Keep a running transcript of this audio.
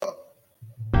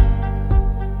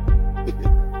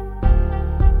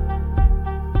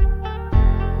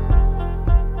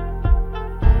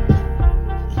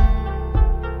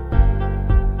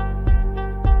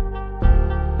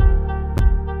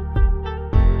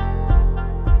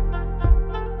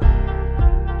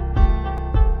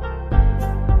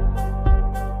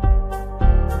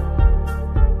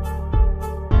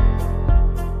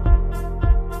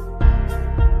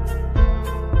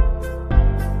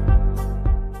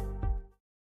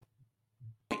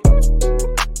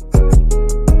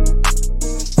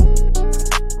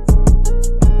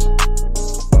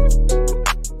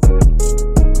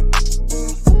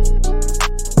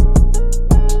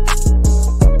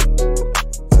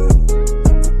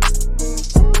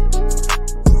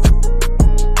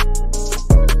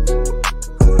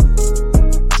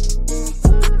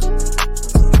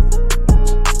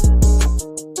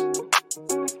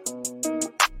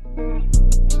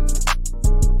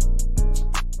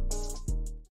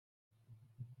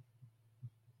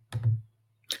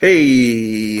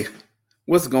Hey,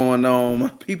 what's going on, my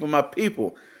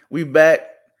people? We back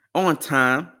on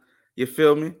time. You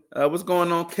feel me? What's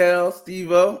going on, Cal,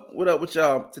 Steve-O? What up with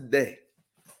y'all today?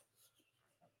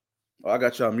 Oh, I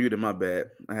got y'all muted. My bad.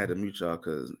 I had to mute y'all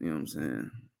because you know what I'm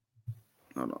saying.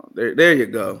 Hold on. There you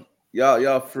go.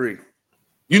 Y'all free.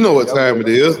 You know what time it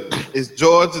is. It's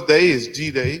Georgia Day. It's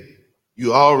G Day.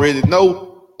 You already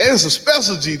know. And it's a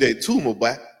special G Day too, my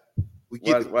boy. We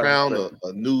get to crown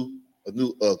a new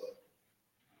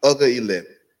Ugly 11.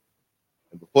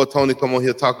 And before Tony come on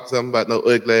here talking something about no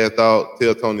ugly ass dog,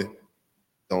 tell Tony,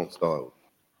 don't start.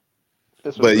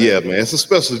 But yeah, man, it's a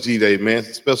special G Day, man. It's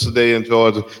a special day in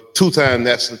Georgia. 2-time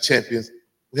national champions.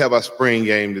 We have our spring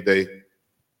game today.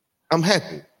 I'm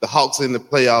happy. The Hawks in the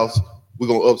playoffs. We're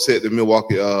gonna upset the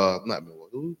Milwaukee, not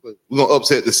Milwaukee, but we're gonna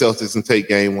upset the Celtics and take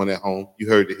game one at home. You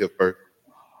heard it here first.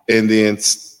 And then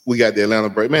we got the Atlanta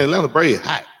Braves. Man, Atlanta Braves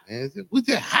hot, man. We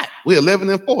just hot. We're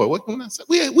 11-4. What can I say?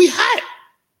 We hot.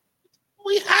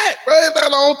 We hot, bro.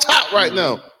 Atlanta on top right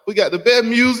now. We got the best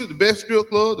music, the best strip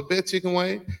club, the best chicken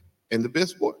wing, and the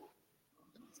best sport.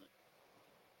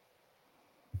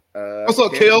 What's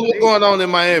up, Kel? What's going on in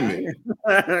Miami?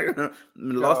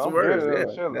 Lost the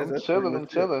words. I'm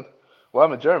chilling. Well,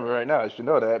 I'm in Germany right now, as you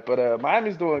know that. But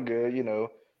Miami's doing good, you know.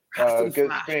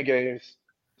 Good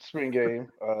spring game.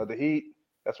 The Heat,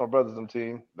 that's my brother's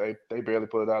team. They barely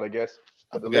put it out, I guess.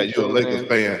 I forgot you're a Lakers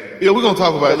fan. Yeah, we're gonna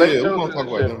talk about it. Yeah, we're gonna talk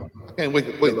about them. I can't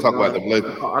wait to talk about them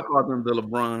Lakers. I call them the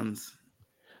LeBrons.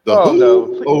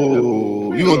 No.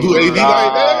 Oh, you gonna do AD like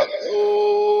that?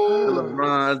 Oh, the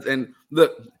LeBrons, and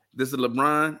look, this is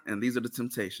LeBron, and these are the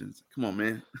Temptations. Come on,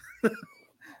 man.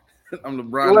 I'm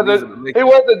LeBron. He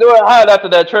wasn't doing hot after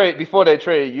that trade. Before that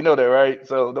trade, you know that, right?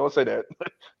 So don't say that.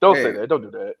 Don't say that. Don't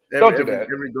do that. Don't do that.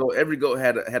 Every goat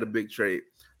had a big trade.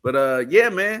 But yeah,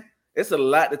 man, it's a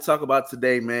lot to talk about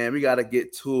today, man. We got to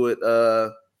get to it.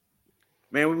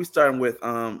 Man, we starting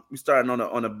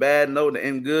on a bad note to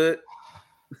end good.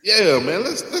 Yeah, man.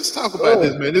 Let's talk about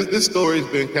this, man. This story's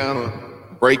been kind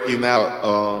of breaking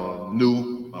out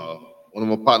new. One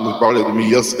of my partners brought it to me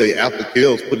yesterday after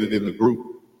Kels put it in the group.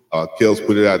 Kels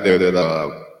put it out there that I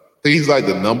think he's like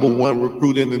the #1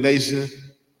 recruit in the nation.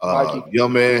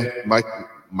 Young man,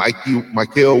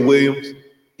 Michael Williams.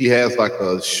 He has like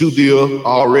a shoe deal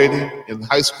already in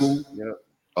high school. Yeah.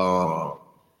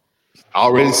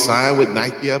 Already signed with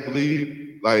Nike, I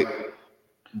believe. Like,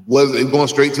 was it going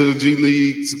straight to the G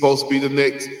League? Supposed to be the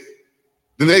next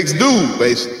dude,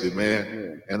 basically,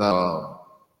 man. Yeah. And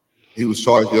he was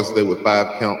charged yesterday with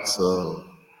 5 counts of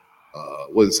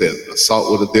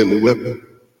assault with a deadly weapon.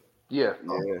 Yeah.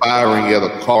 Firing at a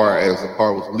car as the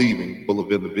car was leaving, full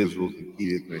of individuals and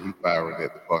kids, and he firing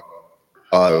at the car.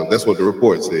 That's what the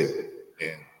report said.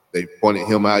 And they pointed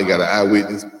him out. You got an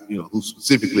eyewitness, who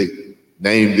specifically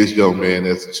named this young man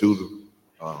as the shooter.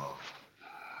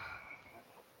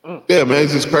 Yeah, man,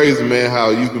 it's just crazy, man, how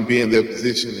you can be in their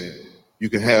position and you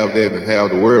can have that and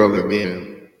have the world and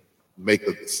then make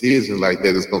a decision like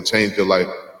that. It's going to change your life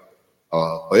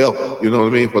forever. You know what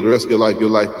I mean? For the rest of your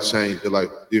life has changed. Your life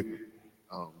is different.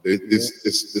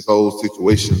 This whole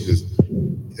situation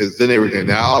has done everything.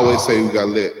 Now, I always say we got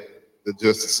to let the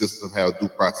justice system have due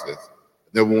process. I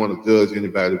never want to judge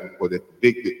anybody before they're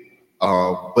convicted.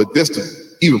 But just to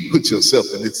even put yourself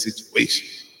in this situation,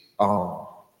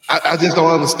 I just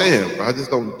don't understand, bro. I just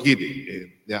don't get it.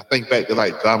 And I think back to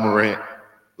like Ja Morant,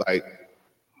 like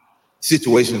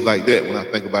situations like that when I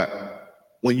think about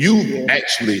when you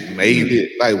actually made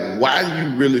it, like why do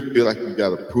you really feel like you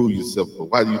gotta prove yourself? Or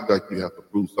why do you think you have to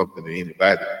prove something to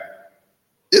anybody?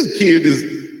 This kid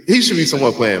he should be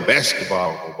somewhere playing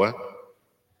basketball, boy.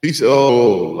 He should,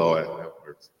 oh Lord have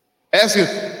mercy.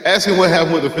 Ask him what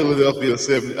happened with the Philadelphia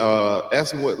 7.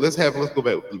 Let's go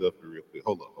back with Philadelphia real quick.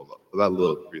 Hold up. Because I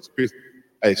love Chris.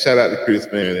 Hey, shout out to Chris,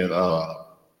 man, and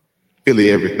Philly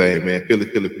everything, man. Philly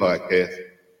podcast.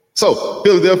 So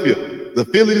Philadelphia, the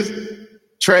Phillies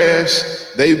trash.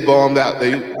 They bombed out.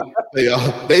 They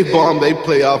bombed their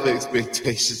playoff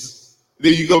expectations.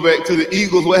 Then you go back to the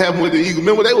Eagles. What happened with the Eagles?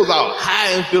 Remember, they was all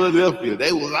high in Philadelphia.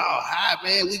 They was all high,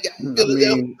 man. We got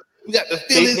Philadelphia. We got the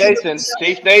Phillies.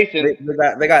 Chiefs Nation.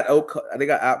 They got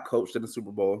out coached in the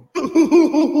Super Bowl.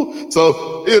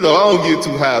 So I don't get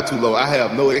too high or too low. I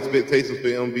have no expectations for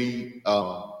Embiid.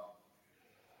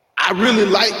 I really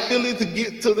like Philly to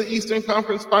get to the Eastern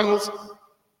Conference Finals.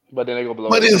 But then they go blow.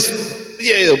 But it's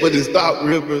Doc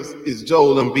Rivers, it's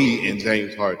Joel Embiid, and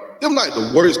James Harden. Them like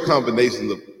the worst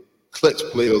combinations of clutch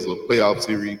players or playoff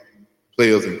series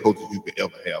players and coaches you could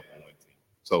ever have on one team.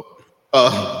 So,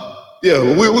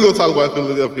 we're gonna talk about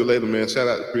Philadelphia later, man. Shout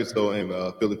out to Chris though and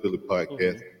Philly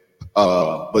podcast.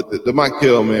 But the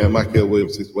Michael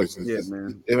Williams situation is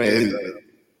man.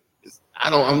 I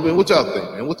mean, what y'all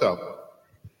think, man? What y'all think?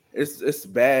 It's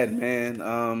bad,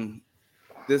 man.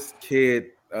 This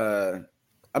kid, I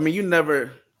mean, I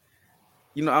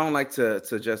don't like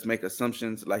to just make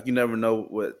assumptions. Like, you never know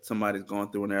what somebody's going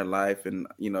through in their life and,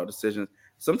 decisions.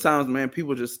 Sometimes, man,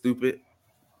 people just stupid.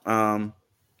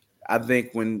 I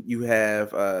think when you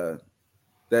have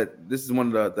that, this is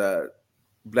one of the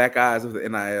black eyes of the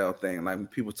NIL thing. Like, when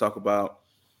people talk about,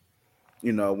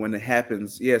 when it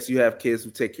happens, yes, you have kids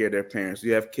who take care of their parents.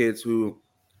 You have kids who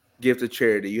give to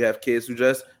charity. You have kids who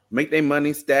just make their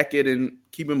money, stack it, and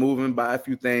keep it moving, buy a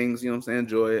few things,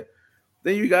 enjoy it.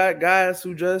 Then you got guys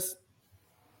who just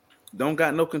don't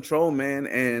got no control, man.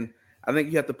 And I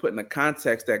think you have to put in the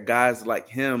context that guys like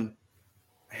him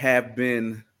have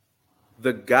been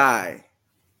the guy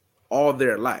all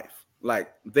their life.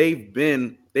 Like, they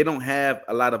don't have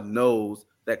a lot of no's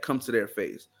that come to their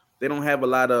face. They don't have a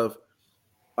lot of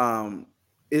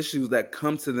issues that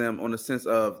come to them on the sense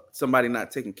of somebody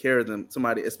not taking care of them,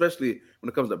 somebody, especially when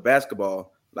it comes to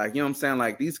basketball. Like, you know what I'm saying?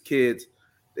 Like, these kids,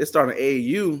 they start in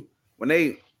AAU when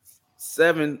they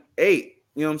 7, 8,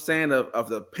 you know what I'm saying, of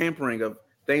the pampering of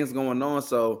things going on.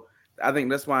 So I think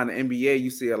that's why in the NBA you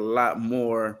see a lot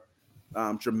more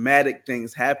dramatic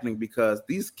things happening, because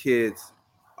these kids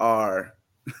are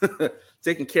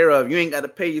taken care of. You ain't got to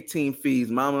pay your team fees,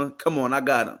 mama. Come on, I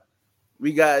got them.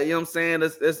 We got, you know what I'm saying?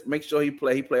 Let's make sure he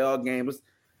play all games.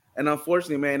 And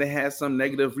unfortunately, man, it has some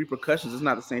negative repercussions. It's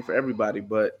not the same for everybody,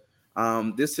 but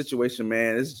this situation,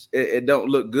 man, it don't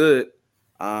look good.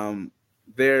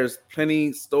 There's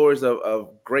plenty stories of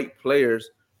great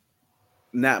players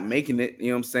not making it, you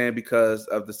know what I'm saying, because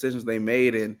of decisions they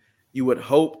made. And you would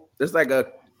hope it's like a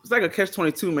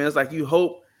catch-22, man. It's like you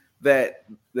hope that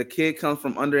the kid comes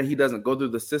from under and he doesn't go through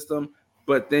the system.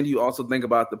 But then you also think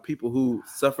about the people who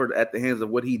suffered at the hands of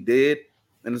what he did.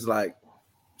 And it's like,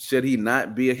 should he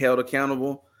not be held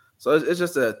accountable? So it's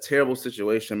just a terrible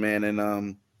situation, man.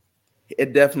 And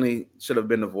it definitely should have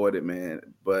been avoided, man.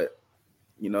 But,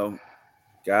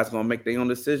 guys going to make their own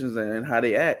decisions and how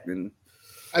they act. And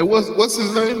hey, what's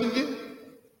his name again?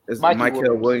 It's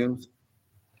Michael Williams.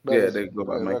 Yeah, they go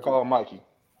by Mikey. They call him Mikey.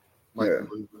 Yeah.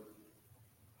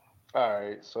 All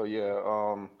right. So,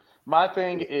 my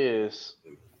thing is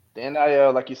the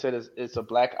NIL, like you said, is a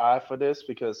black eye for this,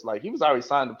 because like he was already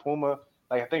signed to Puma,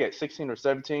 like I think at 16 or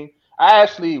 17. I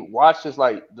actually watched his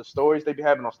like the stories they be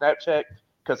having on Snapchat,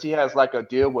 because he has like a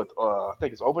deal with I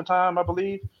think it's Overtime, I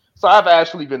believe. So I've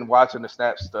actually been watching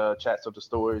the chats of the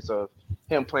stories of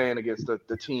him playing against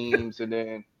the teams, and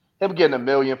then him getting 1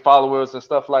 million followers and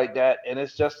stuff like that. And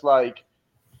it's just like,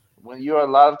 when you're a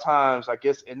lot of times, I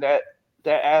guess, in that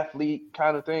athlete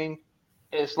kind of thing,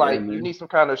 it's like you need some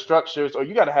kind of structures, or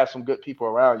you got to have some good people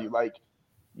around you. Like,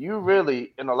 you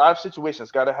really, in a lot of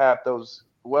situations, got to have those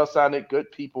well-sounded,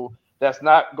 good people that's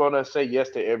not going to say yes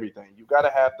to everything. You got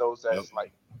to have those that's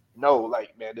like, no,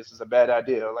 like, man, this is a bad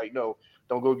idea. Or like, no,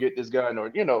 don't go get this gun.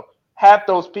 Or, have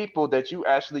those people that you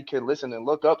actually can listen and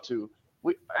look up to.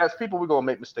 As people, we're going to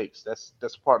make mistakes.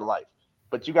 That's part of life.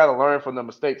 But you got to learn from the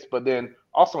mistakes, but then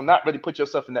also not really put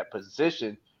yourself in that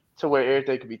position to where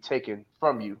everything can be taken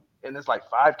from you. And it's like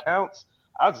 5 counts.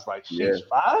 I was just like, sheesh,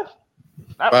 5?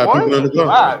 Not 5 one? people in the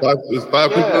car. 5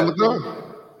 people in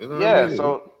the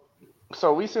car.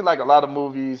 So we see like a lot of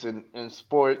movies and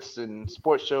sports and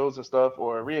sports shows and stuff,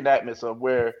 or reenactments of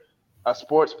where a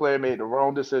sports player made the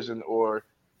wrong decision or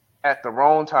at the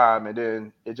wrong time, and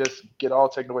then it just get all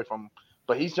taken away from him.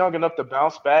 But he's young enough to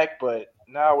bounce back. But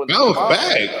now when bounce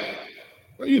back,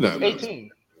 well, you know,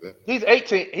 18. He's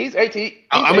 18. He's 18.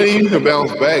 I mean, you can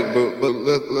bounce back, but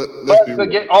let's be real.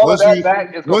 Get all once of that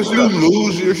back is once you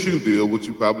lose your shoe deal, which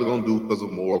you probably gonna do because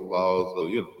of more clause, or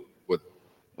but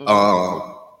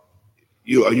are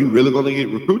you really gonna get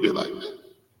recruited like that?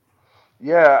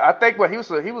 Yeah, I think he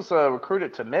was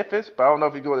recruited to Memphis, but I don't know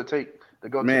if he's going to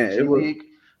go to the G League.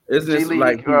 Is this G-League,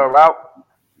 like route?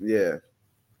 Yeah.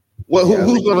 Well,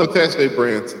 who's going to attach their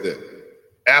brand to that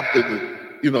after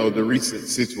the recent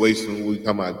situation when we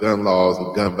come about gun laws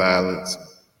and gun violence,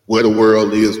 where the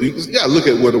world is? We just got to look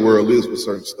at where the world is with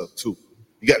certain stuff too.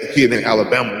 You got the kid in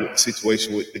Alabama with the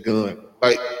situation with the gun.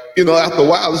 Like, after a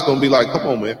while, it's going to be like, come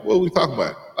on, man, what are we talking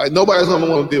about? Like, nobody's going to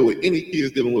want to deal with any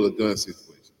kids dealing with a gun situation.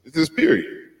 It's just period.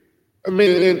 I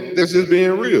mean, that's just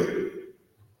being real.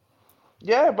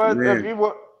 Yeah, but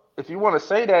if you want to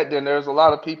say that, then there's a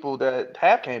lot of people that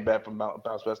have came back from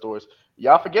bounce back stories.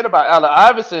 Y'all forget about Allen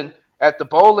Iverson at the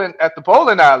bowling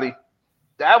alley.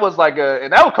 That was like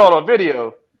and that was caught on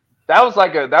video. That was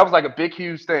like a big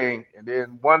huge thing. And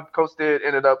then one coach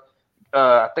ended up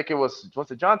I think it was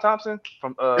it John Thompson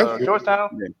from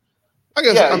Georgetown? Yeah. I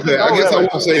guess Yeah, okay. I guess I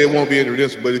won't say it won't be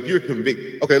redemption, but if you're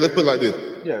convicted, okay, let's put it like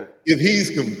this. Yeah. If he's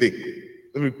convicted,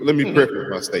 let me preface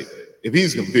my statement. If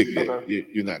he's convicted,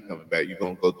 you're not coming back. You're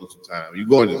gonna go through some time. You're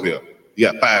going to jail. You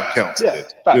got 5 counts. Yeah,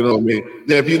 you know what I mean?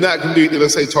 Now, if you're not convicted,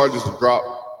 let's say charges are dropped,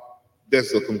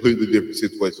 that's a completely different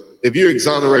situation. If you're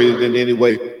exonerated in any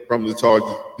way from the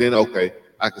charges, then okay,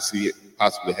 I can see it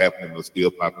possibly happening or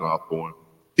still popping off for him.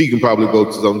 He can probably go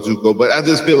to some JUCO, but I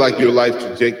just feel like your life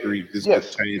trajectory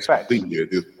just changed completely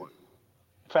at this point.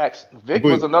 Facts. Vic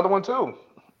was another one too.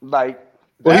 Like,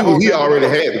 well, he already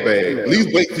had the bag. At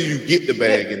least wait till you get the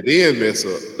bag and then mess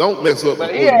up. Don't mess up.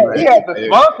 But he had the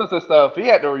sponsors and stuff. He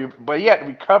had to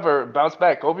recover, bounce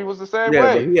back. Kobe was the same way.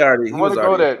 But he was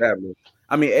already established.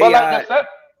 I mean,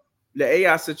 the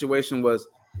AI situation was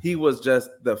he was just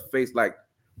the face. Like,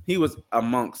 he was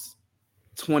amongst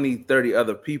 20, 30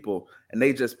 other people, and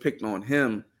they just picked on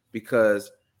him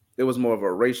because it was more of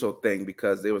a racial thing,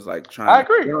 because they was like trying. I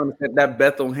agree. You know, that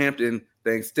Bethel Hampton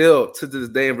thing still to this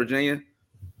day in Virginia,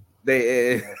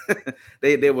 they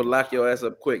would lock your ass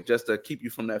up quick just to keep you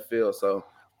from that field. So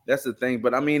that's the thing.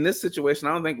 But I mean, this situation,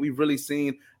 I don't think we've really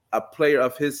seen a player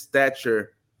of his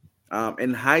stature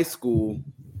in high school.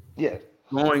 Yeah.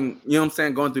 Going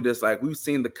through this. Like, we've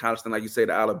seen the college thing, like you say,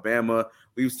 the Alabama.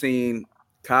 We've seen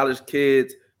college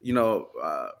kids,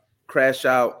 crash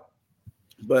out.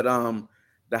 But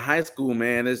the high school,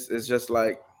 man, is just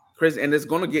like crazy. And it's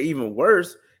going to get even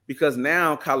worse because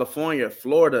now California,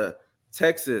 Florida,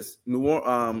 Texas, New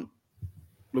Orleans,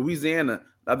 Louisiana,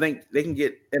 I think they can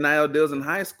get NIL deals in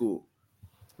high school.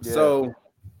 Yeah. So,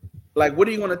 like, what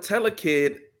are you going to tell a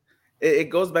kid? It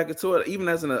goes back into it, even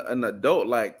as an adult.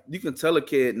 Like, you can tell a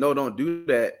kid, no, don't do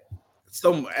that.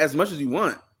 So as much as you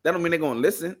want. That don't mean they're gonna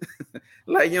listen.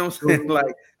 Like, you know what I'm saying?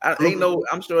 Like,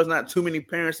 I'm sure it's not too many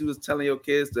parents who was telling your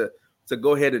kids to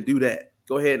go ahead and do that.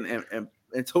 Go ahead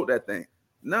and tote that thing.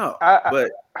 No,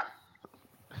 but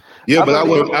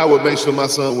I would make sure my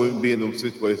son wouldn't be in those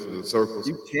situations in circles.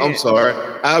 I'm sorry.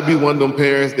 I'll be one of them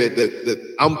parents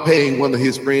that I'm paying one of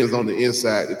his friends on the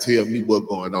inside to tell me what's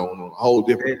going on a whole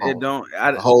different situation.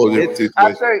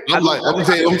 I'm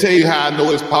telling you how I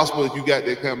know it's possible if you got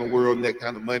that kind of world and that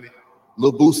kind of money.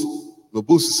 Lil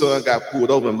Boosie's son got pulled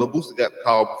over, and Lil Boosie got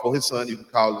called before his son even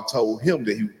called and told him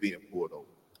that he was being pulled over.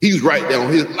 He was right there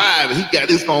on his live, and he got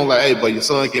his phone like, "Hey, but your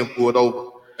son getting pulled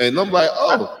over." And I'm like,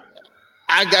 "Oh,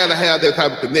 I gotta have that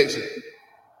type of connection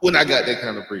when I got that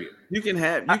kind of bread." You can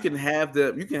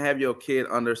have your kid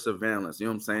under surveillance. You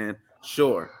know what I'm saying?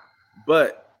 Sure,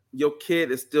 but your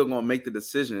kid is still gonna make the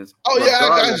decisions. Oh yeah, I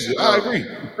got you.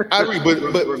 I agree.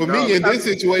 But for me in this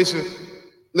situation.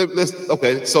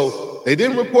 Okay, so they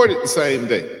didn't report it the same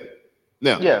day.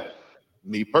 Now,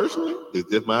 me personally, it's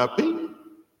just my opinion.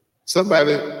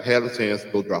 Somebody had a chance to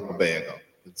go drop a bag off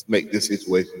and make this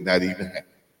situation not even happen.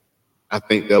 I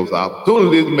think there was an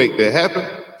opportunity to make that happen.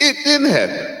 It didn't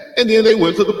happen. And then they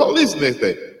went to the police the next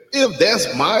day. If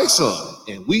that's my son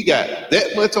and we got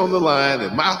that much on the line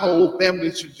and my whole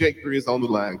family trajectory is on the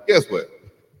line, guess what?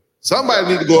 Somebody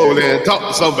need to go over there and talk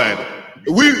to somebody.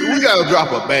 We gotta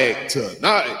drop a bag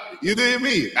tonight. You know what I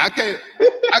mean? I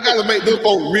gotta make them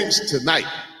folk rich tonight.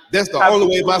 That's the only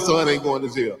way my son ain't going to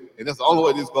jail. And that's the only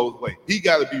way this goes away. He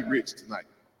gotta be rich tonight.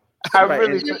 I'm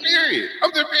just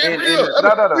being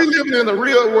real. We living in a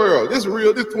real world. This is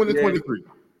real. This 2023.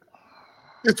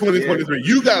 It's 2023.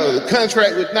 You got a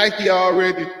contract with Nike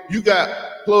already. You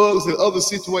got plugs and other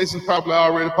situations probably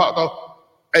already popped off.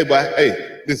 Hey, boy,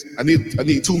 listen, I need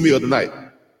 $2 million tonight.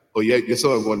 Oh yeah, your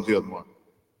son going to jail tomorrow.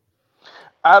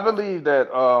 I believe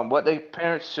that what they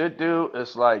parents should do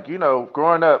is, like,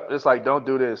 growing up, it's like, don't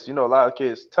do this. A lot of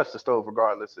kids touch the stove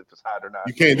regardless if it's hot or not.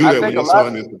 You can't do that when your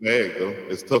son is the bag, though.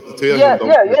 It's tough to tell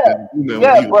him.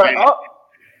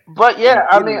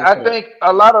 I think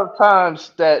a lot of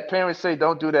times that parents say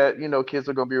don't do that, kids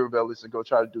are going to be rebellious and go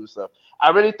try to do stuff.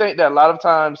 I really think that a lot of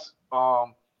times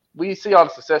we see all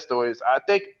the success stories. I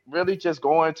think really just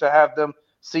going to have them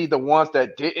see the ones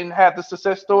that didn't have the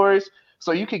success stories,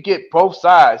 so you could get both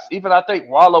sides. Even I think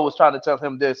Wallow was trying to tell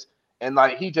him this, and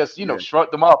like he just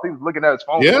shrugged them off. He was looking at his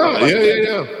phone. Yeah.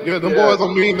 The boys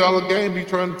on $1 million game be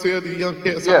trying to tell the young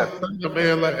cats,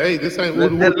 man, like, hey, this ain't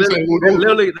what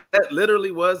that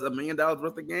literally was $1 million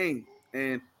worth of game,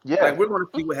 and like, we're going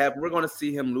to see what happens. We're going to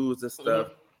see him lose this stuff.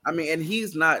 I mean, and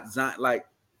he's not Zion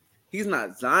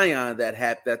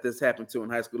that this happened to in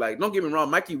high school. Like, don't get me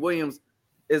wrong, Mikey Williams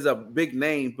is a big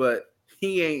name, but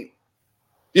he ain't.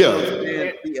 He ain't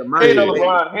no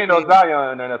LeBron, he ain't no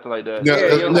Zion or nothing like that.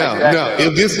 Now,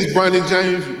 if this is Bronny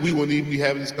James, we wouldn't even be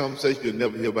having this conversation. You'll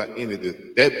never hear about any of this.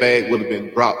 That bag would have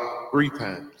been dropped 3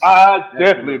 times. I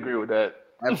definitely agree with that.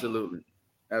 Absolutely.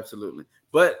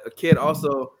 But a kid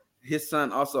also, his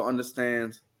son also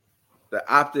understands the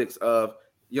optics of,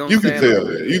 you know what You I'm can saying? tell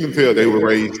that. You can tell they were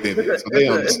raised in it, so they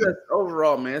It's understand. just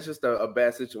overall, man, it's just a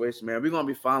bad situation, man. We're gonna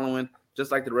be following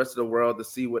just like the rest of the world to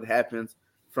see what happens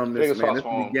from this, man. This is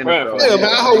the beginning. So, Yeah, man.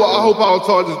 I hope all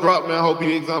charges drop, man. I hope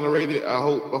he exonerated. I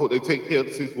hope they take care of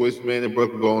the situation, man. And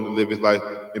brother go on to live his life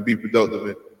and be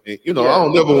productive. And I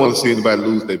don't never want to see anybody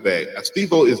lose their bag.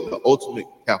 Steve-O is the ultimate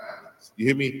capitalist. You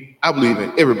hear me? I believe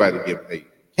in everybody getting paid.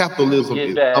 Capitalism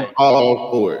is, I'm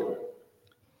all for it.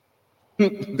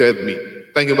 That's me.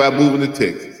 Thinking about moving to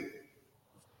Texas.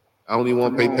 I don't even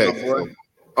want to pay taxes.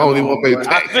 I don't even want to pay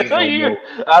taxes no more.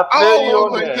 I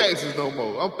don't want to pay taxes no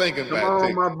more. I'm thinking about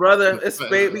it. My brother. It's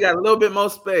space. We got a little bit more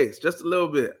space, just a little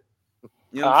bit.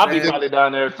 You know I'll be probably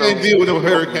down there. You can't deal with them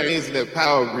hurricanes and that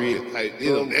power grid type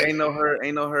deal. Ain't no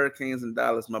hurricanes in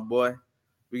Dallas, my boy.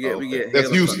 We get. That's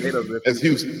Houston. That's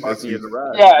Houston.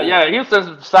 Yeah.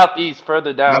 Houston's southeast,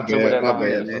 further down to where that line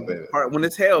is. When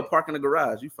it's hell, park in the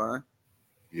garage. You fine.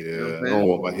 Yeah, I don't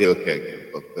want my Hellcat getting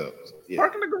fucked up. So, yeah.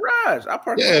 Park in the garage. I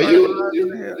park. Yeah,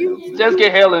 you just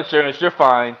get hail insurance. You're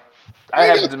fine. I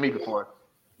happened to me before.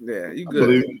 Yeah, you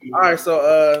good. All right,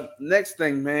 so next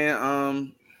thing,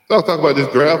 man. Let's talk about this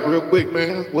draft real quick,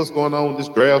 man. What's going on with this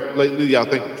draft lately? Y'all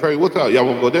think the trade? What y'all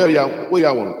want to go there? Where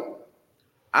y'all want to go?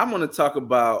 I'm gonna talk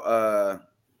about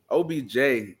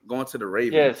OBJ going to the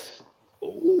Ravens. Yes.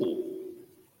 Ooh.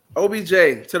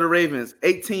 OBJ to the Ravens,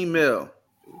 18 mil.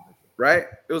 Right?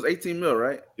 It was 18 mil,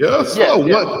 right? Yes. Yeah,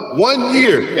 one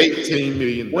year, 18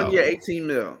 million. 1 year, 18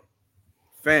 mil.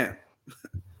 Fam.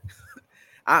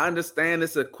 I understand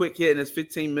it's a quick hit and it's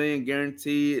 15 million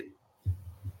guaranteed.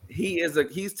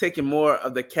 He's taking more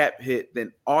of the cap hit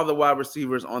than all the wide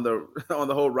receivers on the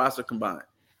whole roster combined.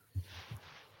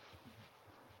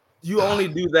 You only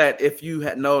do that if you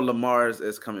know Lamar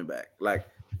is coming back. Like,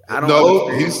 I don't know.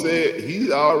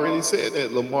 He already said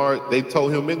that Lamar, they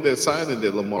told him in their signing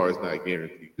that Lamar is not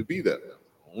guaranteed to be there.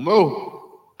 I don't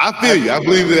know. I feel you. I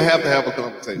believe they have to have a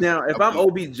conversation. Now, if I'm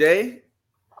OBJ,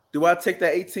 do I take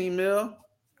that 18 mil?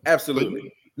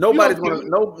 Absolutely. Nobody.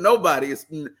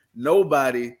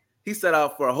 He set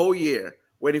out for a whole year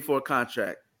waiting for a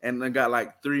contract and then got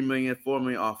like 3 million, 4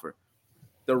 million offer.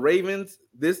 The Ravens,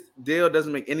 this deal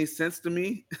doesn't make any sense to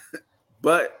me,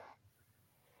 but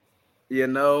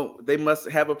they must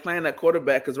have a plan at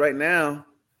quarterback because right now,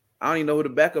 I don't even know who the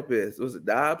backup is. Was it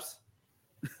Dobbs?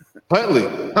 Huntley.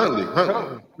 And Huntley went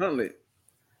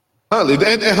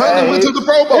to the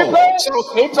Pro Bowl.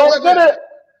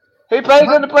 He played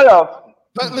in the playoffs.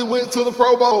 Huntley went to the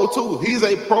Pro Bowl too. He's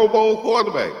a Pro Bowl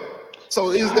quarterback.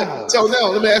 So now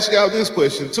let me ask y'all this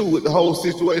question too with the whole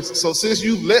situation. So since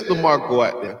you let Lamar go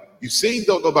out there, you seen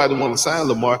don't nobody want to sign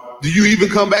Lamar. Do you even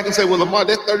come back and say, well, Lamar,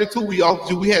 that's 32 we offered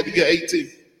you. We had to get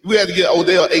 18. We had to get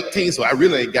Odell 18, so I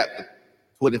really ain't got the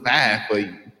 25 for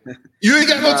you. You ain't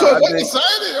got no choice but to sign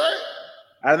it, right?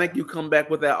 I think you come back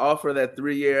with that offer, that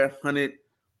 3-year, 100.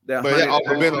 But that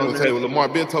offer been on the table. Lamar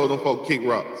been told them folks kick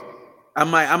rocks. I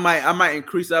might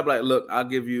increase up. Like, look, I'll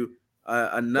give you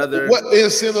another. What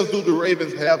incentives do the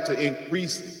Ravens have to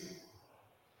increase?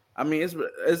 I mean, it's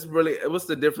really, what's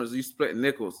the difference? You split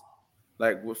nickels,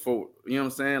 like for you know what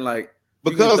I'm saying, like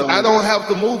because I don't have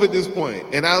to move at this point,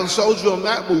 and I showed you I'm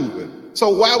not moving. So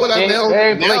why would I now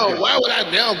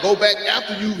go back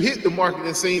after you hit the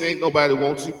marketing scene? Ain't nobody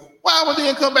wants you. Why would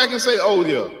then come back and say, oh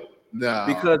yeah, nah?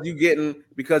 Because you're getting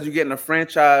a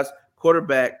franchise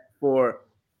quarterback for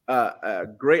a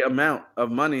great amount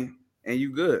of money, and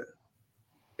you good.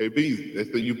 Hey B, that's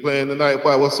you playing tonight.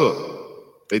 Boy, what's up?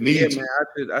 They need you. Man,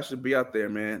 I should be out there,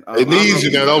 man. They need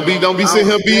you now. Don't be sitting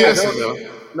here BSing now.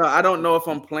 No, I don't know if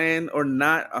I'm playing or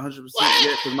not 100%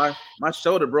 yet because my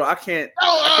shoulder, bro. I can't.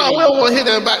 We don't want to hear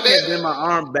nothing about that. Bend my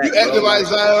arm back. You acting like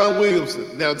Zion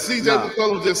Williamson. Now, CJ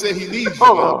McCollum just said he needs you.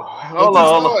 Hold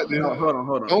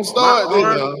on. Don't start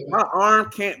there. My arm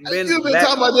can't bend. You've been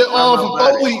talking about that arm for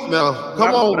 4 weeks now.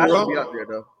 Come on, bro. I should be out there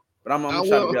though. But I'm trying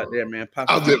to be out there, man.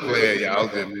 I'll just play, y'all.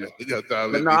 I'm gonna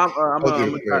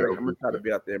try to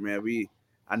be out there, man.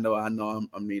 I know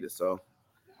I'm needed, so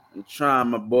I'm trying,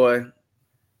 my boy.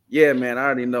 Yeah, man. I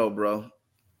already know, bro.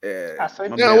 Yeah.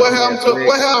 What happened,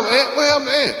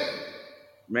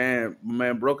 man?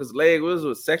 Man broke his leg. What was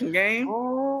it, second game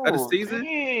of the season?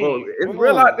 Bro, it's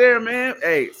real out there, man.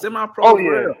 Hey, semi-pro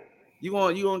real. You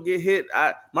gonna get hit.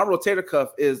 My rotator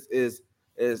cuff is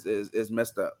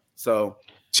messed up. So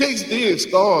chicks did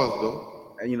scars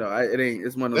though. And it ain't.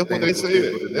 It's one of those things. That's what they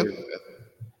say.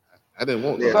 I didn't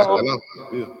want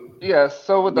that.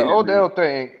 So with the Odell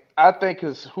thing, I think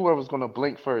is whoever's going to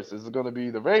blink first. Is it going to be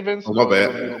the Ravens Oh, my or is it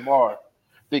bad. going to be Lamar?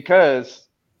 Because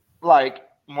like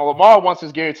Lamar wants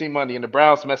his guaranteed money, and the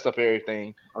Browns messed up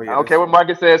everything. Oh, I yeah, don't care what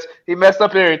Marcus says; he messed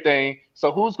up everything.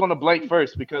 So who's going to blink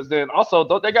first? Because then also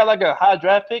don't they got like a high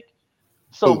draft pick?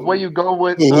 So Who? where you go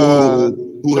with Who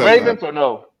the has Ravens or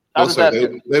no? I'm No, just sir.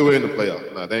 asking. They were in the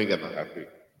playoffs. No, they ain't got no high pick.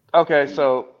 Okay,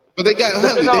 so But they got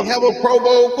Huntley. no. They have a Pro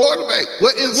Bowl quarterback.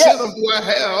 What incentive do I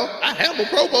have? I have a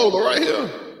Pro Bowler right here.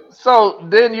 So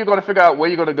then you're going to figure out where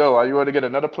you're going to go. Are you going to get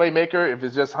another playmaker if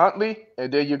it's just Huntley,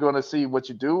 and then you're going to see what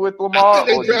you do with I Lamar? think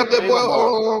they or drafted that boy.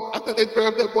 Lamar? I think they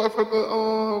drafted that boy from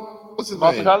the what's his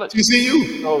Boston name? College?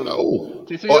 TCU. Oh, No.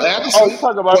 TCU? Or Addison. Oh, you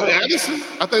talking about or it? Addison.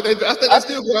 I think they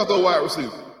still go after a wide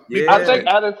receiver. Yeah. I think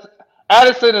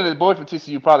Addison and his boy from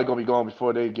TCU probably going to be gone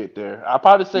before they get there. I'll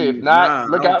probably say if not,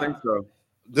 look I don't out. think so.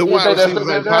 The You wide think that's receivers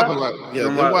still ain't there? popping like the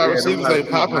wide receivers ain't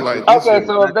popping like this Okay, year.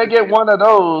 so if they get one of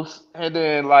those, and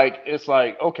then like it's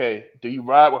like, okay, do you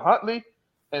ride with Huntley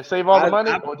and save all the money,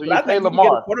 or do you I pay think you can get a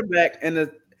Lamar? quarterback, and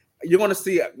you're going to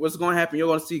see what's going to happen. You're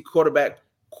going to see quarterback,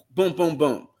 boom, boom,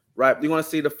 boom. Right? You're going to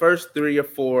see the first 3 or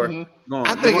 4 going.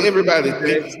 I think everybody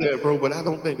thinks that, bro, but I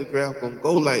don't think the draft gonna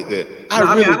go like that.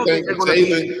 I really think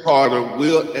Jalen Carter,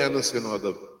 Will Anderson are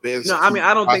the best. No, I mean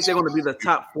I don't think they're going to be the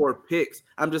top 4 picks.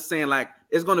 I'm just saying like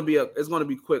it's going to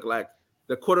be quick. Like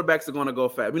the quarterbacks are going to go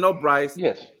fast. We know Bryce,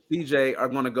 DJ are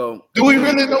going to go. Do we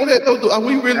really know that though? Are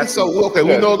we really so okay?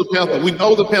 We know the Panthers. We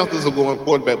know the Panthers are going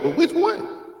quarterback, but which one?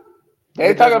 They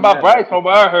ain't talking about Bryce, from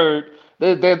what I heard.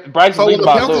 Bryce so is the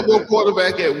about Panthers go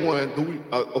quarterback at 1. Do we?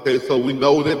 Okay, so we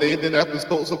know that the Indianapolis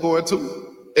Colts are going at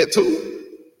 2.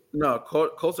 No,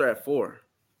 Colts are at 4.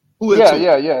 Who at 2?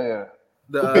 Yeah.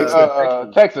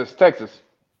 Texas.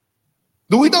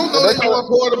 Do we don't know they're going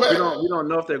quarterback? We don't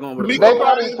know if they're going with a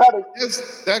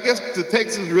I guess the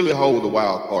Texans really hold the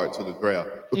wild card to the draft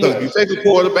because if you take a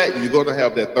quarterback, you're going to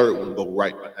have that third one go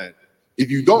right behind it.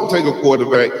 If you don't take a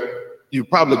quarterback, you're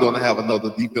probably going to have another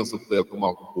defensive player come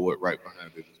off the board right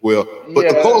behind it as well. But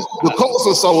the Colts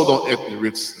are sold on Anthony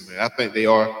Richardson, man. I think they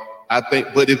are.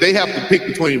 But if they have to pick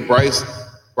between Bryce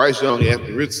Young and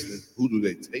Anthony Richardson, who do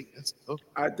they take? That's tough.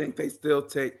 I think they still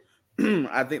take.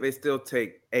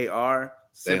 AR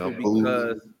simply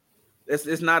because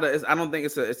it's not a. I don't think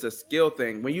it's a skill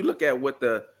thing. When you look at what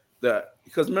the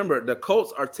because remember the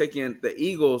Colts are taking the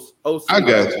Eagles OC. I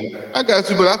got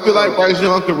you, but I feel like Bryce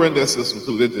Young can run that system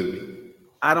too. Didn't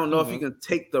I don't know if he can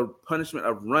take the punishment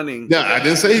of running. Yeah, I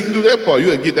didn't say he can do that part.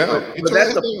 You gotta get down. But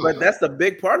that's the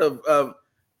big part of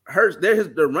Hurts.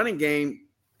 The running game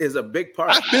is a big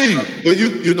part. I feel you, but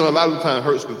you know a lot of the time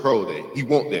Hurts control that. He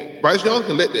want that. Bryce Young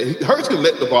can let that. Hurts can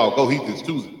let the ball go. He just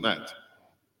chooses not to.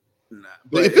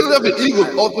 But if the Eagles'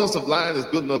 offensive line is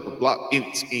good enough to block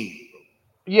any scheme.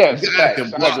 Yes, I can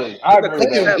block. I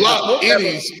can block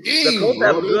any scheme. The Colts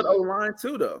have a good O line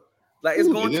too, though. Like it's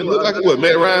going to look like what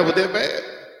Matt Ryan was that bad.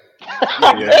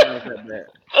 Matt Ryan was that bad.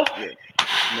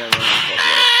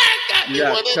 You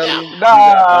got Kelly.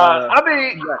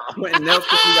 You got Quentin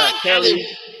Nelson. You got Kelly.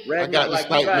 You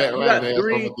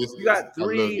got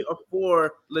 3 or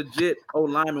 4 legit O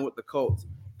linemen with the Colts.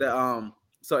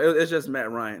 So it's just Matt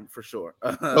Ryan for sure.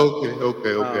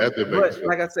 Okay. But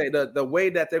like I say, the way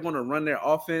that they're going to run their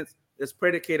offense is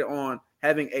predicated on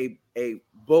having a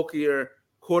bulkier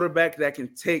quarterback that can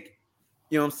take,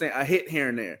 a hit here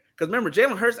and there. Because remember,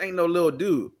 Jalen Hurts ain't no little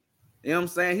dude. You know what I'm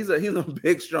saying? He's a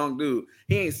big, strong dude.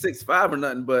 He ain't 6'5" or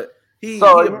nothing, but he's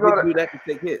a big dude that can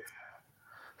take hits.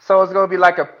 So it's going to be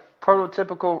like a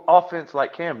prototypical offense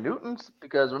like Cam Newton's?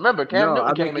 Because remember, Cam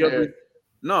Newton came in there.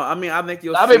 I think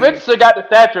Richardson got the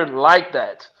stature like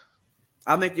that.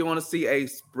 I think you want to see a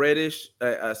spreadish,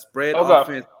 a spread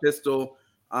offense, pistol,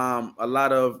 a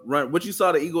lot of run. What you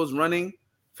saw the Eagles running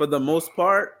for the most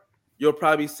part, you'll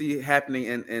probably see happening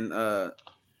in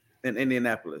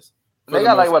Indianapolis. They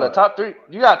got a top 3.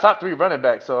 You got top 3 running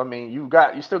backs. So I mean, you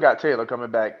still got Taylor coming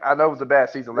back. I know it was a bad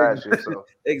season last year. So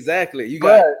exactly, you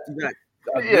got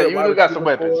some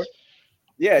weapons.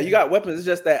 Yeah, you got weapons. It's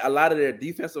just that a lot of their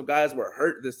defensive guys were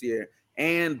hurt this year,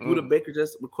 and Buda Baker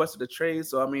just requested a trade.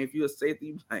 So I mean, if you're a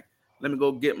safety, like let me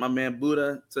go get my man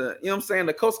Buda to, you know what I'm saying?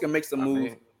 The Colts can make some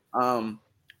moves.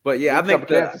 But yeah, I think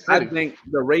the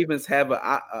Ravens have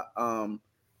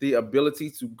the ability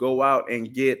to go out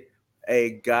and get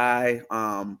a guy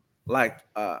like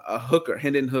a hooker,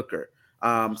 Hendon Hooker,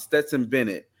 Stetson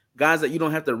Bennett. Guys that you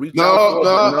don't have to reach out for.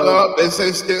 No. They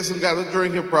say Stetson got a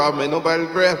drinking problem. Ain't nobody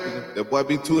drafting him. That boy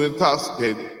be too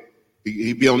intoxicated.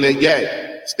 He be on that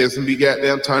yak. Stetson be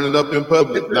goddamn turning up in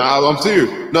public. Nah, I'm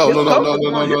serious. No. No.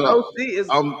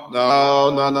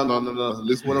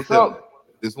 Listen what I'm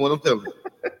telling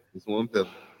you.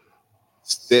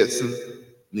 Stetson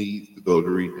needs to go to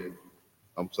rehab.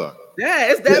 I'm sorry.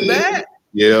 Yeah, it's that bad.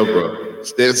 Yeah, bro.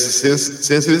 Stetson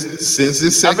since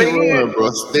his second run,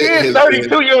 bro. Stetson is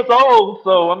 32 years old,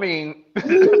 so I mean.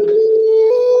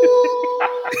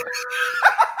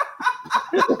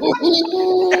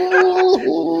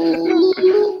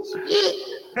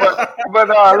 but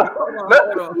Lord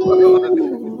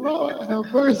have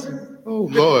mercy. Oh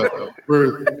Lord have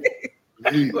mercy.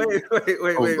 Wait.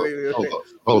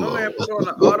 Hold no on. man put on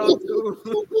the auto too.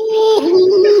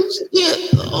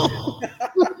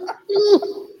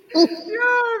 Yo,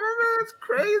 that's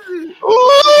crazy.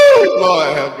 Oh,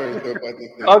 Lord have mercy.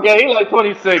 Okay, he like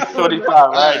 26, 25,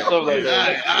 right? Something like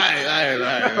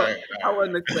that. I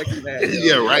wasn't expecting that.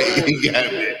 Yeah, right. He got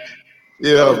it.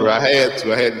 Yeah, bro. I had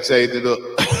to change it up.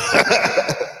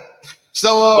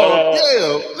 So,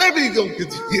 let me go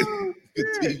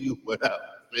continue without.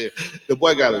 Man, the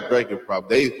boy got a drinking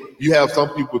problem. You have some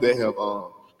people that have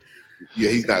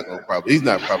he's probably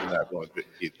not going to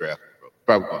get drafted, bro.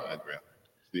 Probably going to undraft.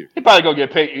 He probably go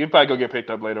get picked. He probably go get picked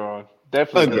up later on.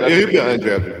 Definitely. He'll be an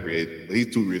undrafted free agent, but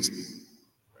he's too risky.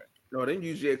 No, them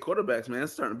UGA quarterbacks, man,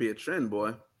 it's starting to be a trend,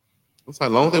 boy. It's like,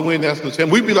 as long as they win national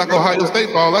championship, we'd be like Ohio State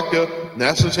for all I care.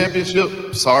 National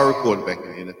championship, sorry quarterback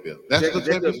in the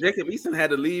NFL. Jacob Eason had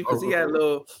to leave because he had a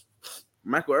little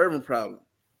Michael Irvin problem.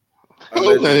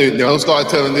 Don't start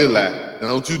telling this lie.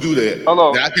 Don't you do that.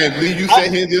 Hello. Now, I can't believe you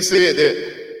sat here and just said that.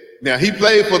 Now, he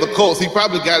played for the Colts. He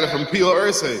probably got it from P.O.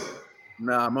 Ursay.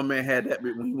 Nah, my man had that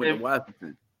when he went to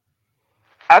Washington.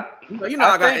 I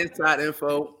got inside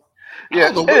info. Yeah,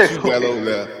 I don't know what you got over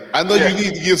there. I know you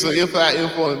need to give some inside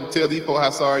info and tell people how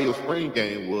sorry your spring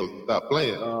game was. Stop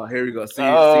playing. Oh, here we go. See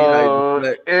how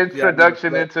you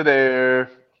introduction into their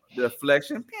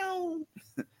deflection.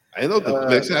 Ain't no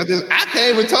deflection. I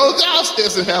can't even told y'all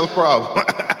Stetson had a problem.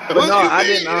 But no, I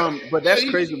didn't. But that's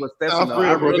crazy. What Stetson?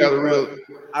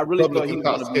 I really thought he was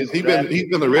going to be drafted. He's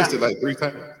been arrested like 3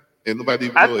 times, and nobody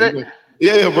even knows.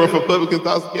 Yeah, bro, for public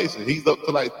intoxication, he's up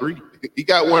to like 3. He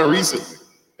got one recently.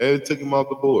 And it took him off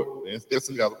the board. And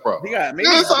Stetson got a problem.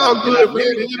 That's all good,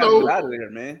 man. You know, out of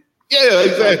there, man. Yeah,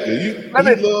 exactly. You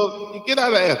get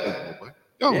out of Athens, boy.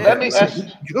 Let me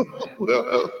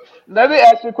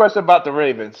ask you a question about the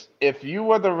Ravens. If you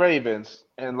were the Ravens,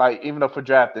 and like even though for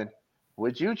drafting,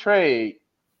 would you trade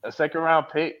a second round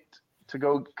pick to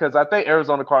go? Because I think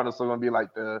Arizona Cardinals are going to be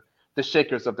like the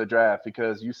shakers of the draft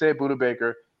because you said Buda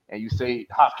Baker and you say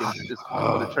Hopkins is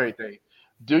for the trade thing.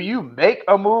 Do you make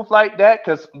a move like that?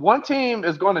 Because one team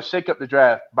is going to shake up the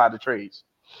draft by the trades.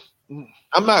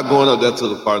 I'm not going up there to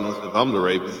the Cardinals if I'm the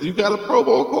Ravens. You got a Pro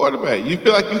Bowl quarterback. You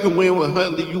feel like you can win with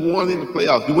Huntley. You won in the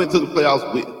playoffs. You went to the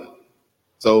playoffs with him.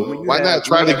 So why not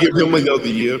try to give him another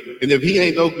year? And if he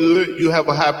ain't no good, you have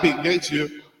a high pick next year.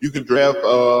 You can draft. They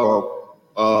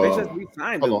just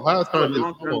re-signed him. Hold on,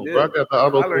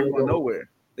 nowhere.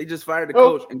 They just fired the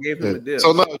coach and gave him a deal.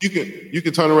 So now you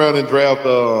can turn around and draft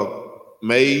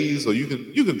Mays, or you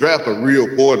can draft a real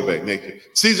quarterback next year.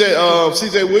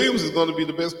 CJ Williams is going to be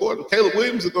the best quarterback. Caleb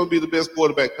Williams is going to be the best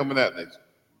quarterback coming out next year.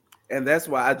 And that's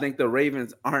why I think the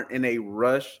Ravens aren't in a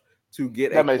rush to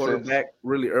get a quarterback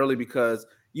really early because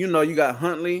you got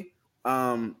Huntley.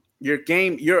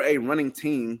 You're a running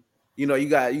team. You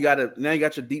got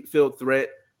your deep field threat.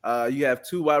 You have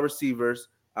 2 wide receivers,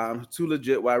 2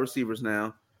 legit wide receivers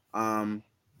now.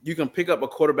 You can pick up a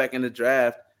quarterback in the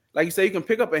draft. Like you say, you can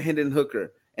pick up a Hendon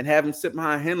Hooker and have him sit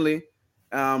behind Henley.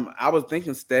 I was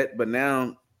thinking Stet, but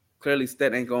now clearly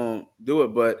Stet ain't going to do it.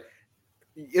 But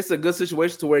it's a good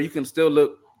situation to where you can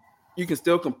still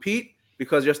compete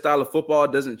because your style of football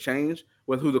doesn't change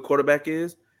with who the quarterback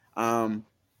is. And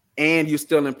you're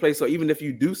still in play. So even if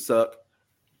you do suck,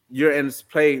 you're in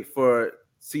play for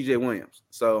CJ Williams.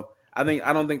 So I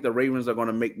don't think the Ravens are going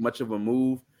to make much of a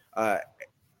move.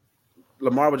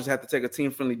 Lamar would just have to take a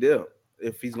team-friendly deal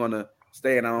if he's going to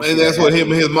stay. And that's what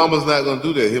him and his mama's not going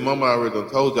to do that. His mama already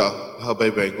told y'all her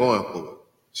baby ain't going for it.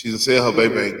 She just said her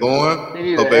baby ain't going.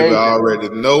 Her baby already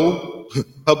know.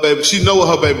 Her baby, she know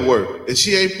what her baby worth. And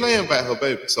she ain't playing by her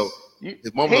baby. So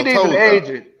his mama he needs told an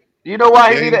agent. You know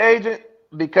why he need an agent?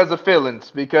 Because of feelings.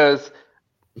 Because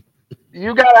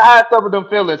you got to hide some of them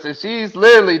feelings.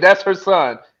 And that's her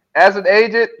son. As an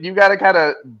agent, you got to kind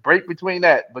of break between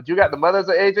that. But you got the mother as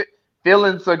an agent,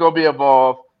 feelings are going to be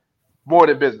involved more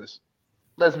than business.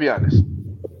 Let's be honest.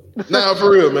 Nah, for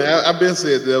real, man. I've been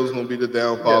said that was going to be the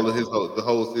downfall of the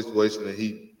whole situation, and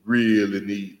he really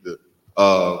need to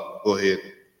go ahead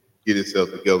and get himself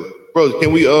together. Bro,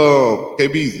 can we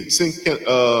KB send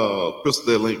Crystal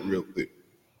that link real quick?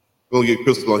 We're going to get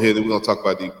Crystal on here, then we're going to talk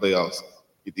about these playoffs,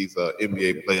 get these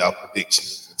NBA playoff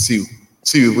predictions, and see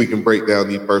see if we can break down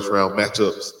these first round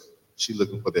matchups. She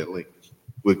looking for that link.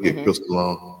 We'll get Crystal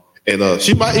on. And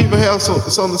she might even have something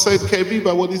to say to KB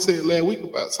about what he said last week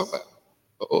about somebody.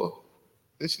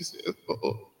 Then she said,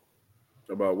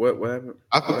 About what? What happened?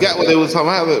 I forgot what they was talking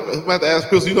about. I'm about to ask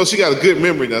Crystal. You know, she got a good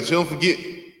memory now. She don't forget.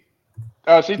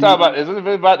 Oh, she talking about, is it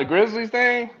about the Grizzlies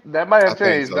thing? That might have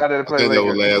changed now that they play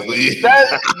Lakers.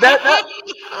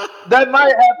 That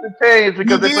might have to change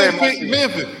because they play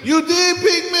Memphis. You did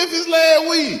pick Memphis last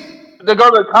week. They go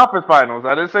to the conference finals.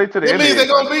 I didn't say to the NBA. That means they're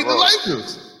gonna beat the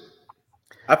Lakers.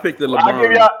 I picked the LeBron. I'll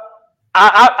give y'all.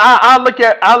 I'll look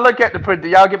at the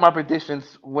y'all get my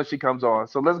predictions when she comes on.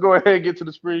 So let's go ahead and get to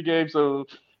the spring game. So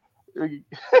I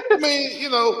mean, you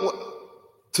know,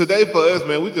 today for us,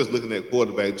 man, we're just looking at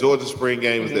quarterback. Georgia spring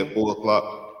game is at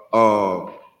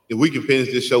 4:00. If we can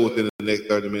finish this show within the next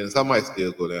 30 minutes, I might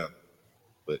still go down.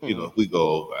 But you know, if we go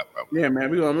over, I probably. Yeah,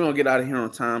 man, we're gonna get out of here on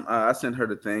time. I sent her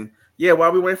the thing. Yeah,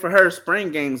 while we wait for her spring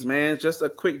games, man, just a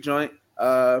quick joint.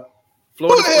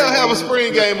 Florida. Who the hell have a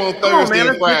spring game on Thursday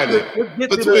and Friday?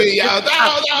 Between y'all,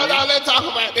 no, let's talk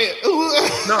about that.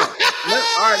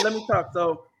 All right, let me talk.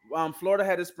 So, Florida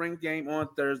had a spring game on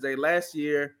Thursday last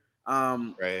year.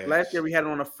 Last year we had it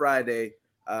on a Friday.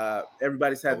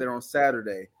 Everybody's had their on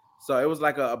Saturday, so it was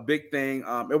like a big thing.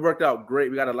 It worked out great.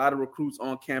 We got a lot of recruits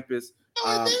on campus.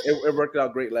 It worked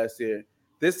out great last year.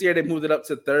 This year they moved it up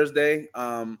to Thursday.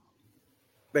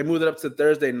 They moved it up to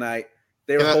Thursday night.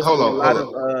 They were hold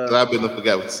on. I've been to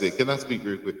forget what you said. Can I speak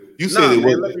real quick? You said it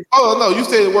worked. You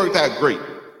said it worked out great.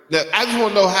 Now I just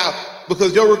want to know how,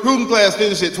 because your recruiting class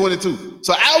finished at 22.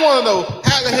 So I want to know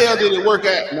how the hell did it work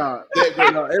out?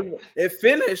 It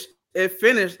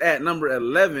finished at number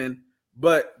 11,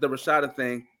 but the Rashada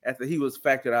thing, after he was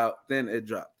factored out, then it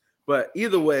dropped. But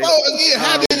either way,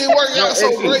 how did it work out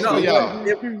so great for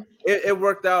y'all? It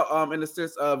worked out in the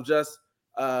sense of just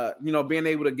being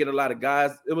able to get a lot of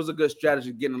guys. It was a good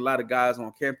strategy getting a lot of guys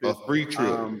on campus. A free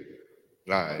trip.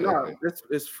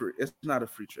 It's free. It's not a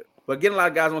free trip, but getting a lot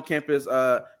of guys on campus,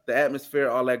 the atmosphere,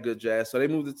 all that good jazz. So they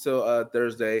moved it till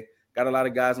Thursday. Got a lot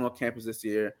of guys on campus this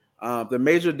year. The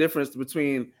major difference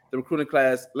between the recruiting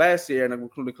class last year and the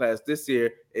recruiting class this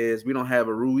year is we don't have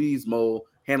a Ruiz Mo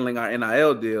handling our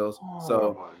NIL deals,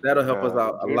 so that'll help us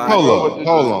out a lot.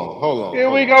 Hold on. Here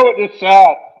we go with the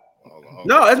shot.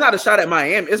 No, it's not a shot at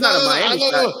Miami. It's not a Miami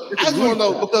shot. I just want to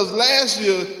know, because last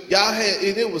year y'all had,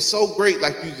 and it was so great,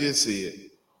 like you just said.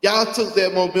 Y'all took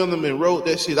that momentum and rode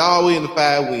that shit all the way in the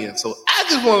 5 wins. So I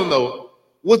just want to know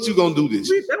what you gonna do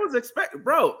this year. That was expected,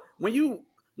 bro. When I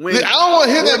don't want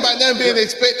to hear that about nothing being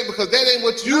expected, because that ain't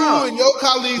what you and your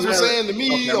colleagues were saying to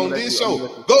me on this show.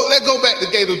 Let's go back to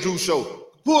Gator Drew show.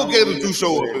 Pull Gator Drew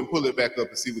show up and pull it back up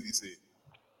and see what he said.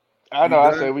 I know.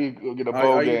 I said we go get a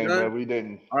bowl game, but we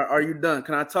didn't. Are you done?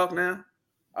 Can I talk now?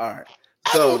 All right.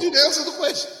 So, I want you to answer the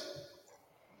question.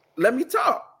 Let me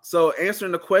talk. So,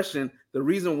 answering the question, the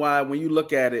reason why, when you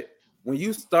look at it, when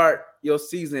you start your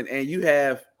season and you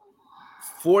have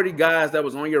 40 guys that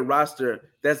was on your roster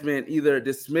that's been either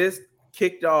dismissed,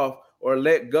 kicked off, or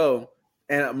let go,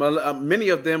 and many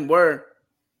of them were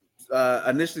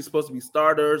initially supposed to be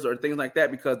starters or things like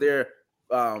that because they're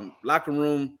locker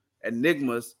room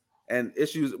enigmas and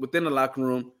issues within the locker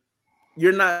room,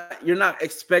 you're not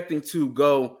expecting to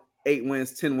go 8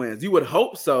 wins, 10 wins. You would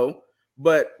hope so,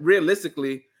 but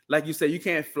realistically, like you said, you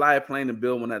can't fly a plane and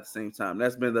build one at the same time.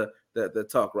 That's been the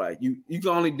talk, right? You can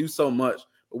only do so much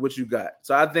with what you got.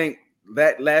 So I think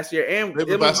that last year, and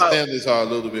maybe my standards are a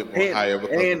little bit more higher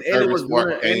because it was one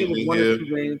or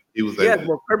two games.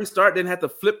 Well, Kirby Smart didn't have to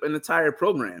flip an entire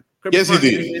program. Yes, he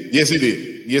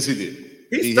did.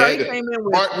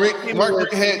 Mark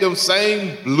Richt had them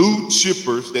same blue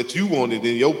chippers that you wanted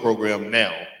in your program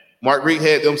now. Mark Richt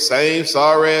had them same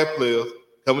sorry ass players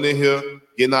coming in here,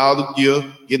 getting all the gear,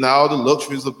 getting all the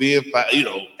luxuries of being, acting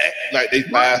like they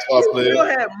 5-star players.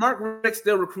 Mark Richt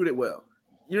still recruited well.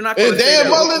 You're not. And Dan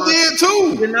Mullen did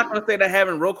too. You're not going to say that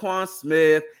having Roquan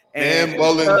Smith and Dan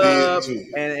Mullen did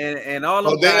too, and all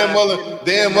of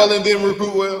Dan Mullen didn't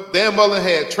recruit well. Dan Mullen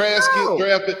had trash get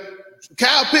drafted.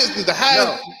 Kyle Pitts is the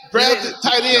highest drafted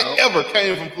tight end ever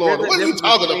came from Florida. What are you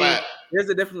talking about? There's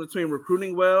a difference between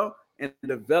recruiting well and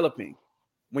developing.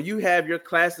 When you have your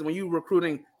classes, when you're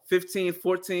recruiting 15,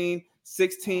 14,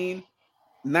 16,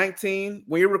 19,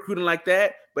 when you're recruiting like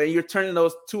that, but you're turning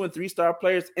those 2- and 3-star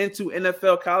players into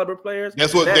NFL caliber players.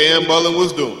 That's what Dan Mullen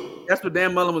was doing. That's what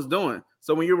Dan Mullen was doing.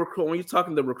 So when you're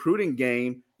talking the recruiting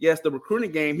game, yes, the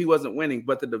recruiting game he wasn't winning,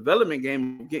 but the development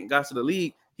game, getting guys to the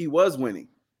league, he was winning.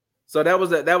 So that was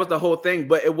the whole thing,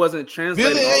 but it wasn't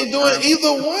translated. Billy ain't doing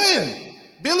either one.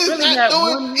 Billy's not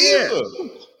doing either.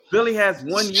 Billy has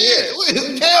 1 year.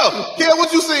 Kel,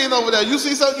 what you seeing over there? You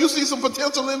see some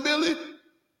potential in Billy?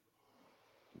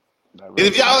 And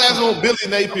if y'all ask him, Billy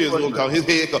Napier is gonna come, his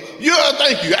head come. Yeah,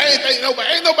 thank you.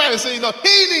 Ain't nobody seen no.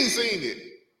 He ain't even seen it,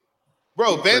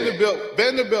 bro.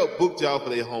 Vanderbilt booked y'all for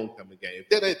their homecoming game.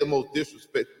 That ain't the most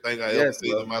disrespectful thing I ever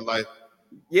seen in my life.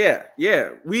 Yeah.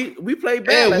 We played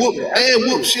bad. And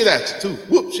whoop shit at you too.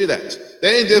 Whoop shit at you.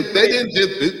 They didn't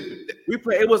just. We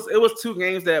played. It was 2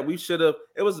 games that we should have.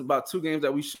 It was about 2 games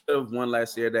that we should have won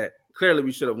last year. That clearly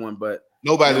we should have won, but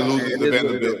nobody loses to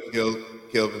Vanderbilt.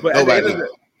 Kelvin.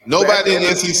 Nobody in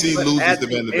the SEC loses to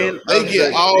Vanderbilt. They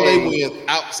get all they win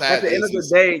outside. At the end of the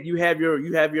day, you have your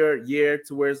year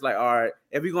to where it's like, all right,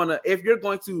 if you're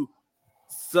going to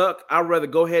suck, I'd rather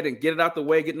go ahead and get it out the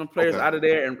way, get them players out of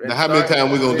there. And now, how many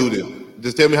times we're gonna do this?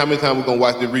 Just tell me how many times we're gonna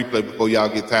watch the replay before y'all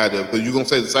get tired of it. Because you're gonna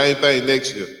say the same thing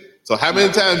next year. So how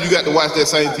many times you got to watch that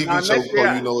same TV show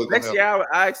before you know it's next year?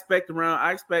 I expect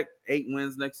 8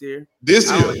 wins next year. This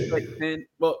year, I don't expect 10.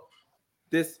 Well,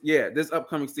 this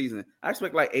upcoming season, I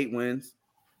expect like 8 wins.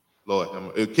 Lord,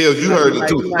 Kels, you heard it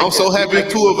too. I'm so happy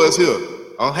 2 of us here.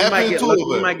 I'm happy 2 of us.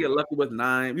 We might get lucky with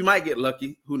 9. We might get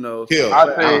lucky. Who knows?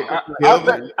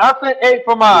 I think 8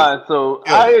 for mine. So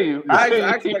I hear you.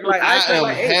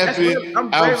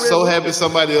 I'm so happy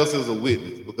somebody else is a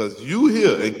witness because you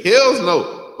here and Kels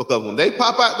know. Because when they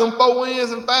pop out them 4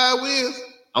 wins and 5 wins,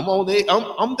 I'm on it.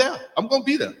 I'm down. I'm gonna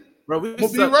be there. Bro, we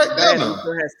gonna be right there now.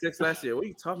 We had 6 last year. What are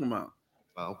you talking about?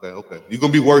 Okay. You're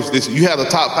gonna be worse this year. You had a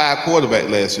top 5 quarterback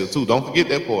last year too. Don't forget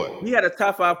that part. We had a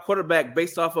top 5 quarterback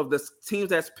based off of the teams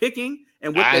that's picking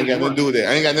and what I ain't got nothing to do with that.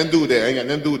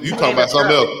 You talking about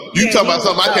something else. You talking about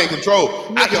something I can't control.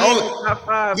 I can only top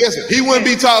 5. Yes, he wouldn't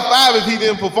be top 5 if he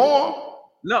didn't perform.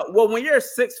 No, well, when you're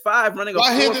 6'5", running a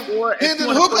 4.4 and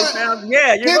 220 pounds,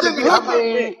 you're going to be top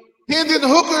 5. Hendon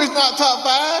Hooker is not top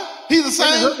 5. He's the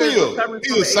same build.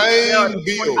 He's the same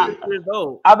build.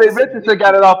 I mean, Richardson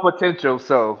got it off potential,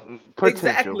 so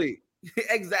Exactly.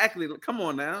 Come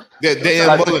on now. That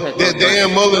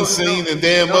Dan Mullen scene and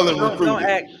Dan Mullen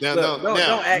recruited. Don't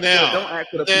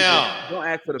act for the people. Don't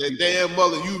act for the people. Dan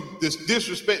Mullen, you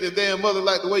disrespected Dan Mullen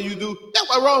like the way you do. That's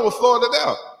what's wrong with Florida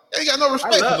now. They ain't got no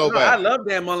respect for nobody. I love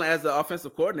Dan Mullen as the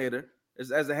offensive coordinator,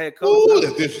 as a head coach. Ooh,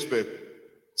 that's disrespectful.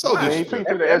 So disrespectful. He took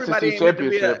to the SEC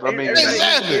championship.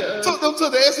 Exactly. Took them to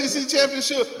the SEC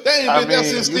championship. They ain't been there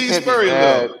since Steve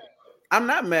Spurrier. I'm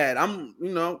not mad. I'm,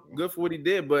 good for what he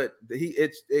did, but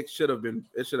it should have been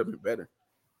better.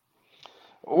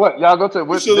 What y'all go to?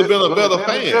 You should have been a better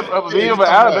fan.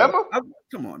 Alabama?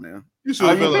 Come on now. You should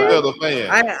have been a better fan.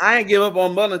 I ain't give up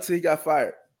on Mullen until he got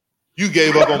fired. You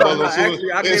gave up on Mullen.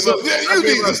 I gave up. You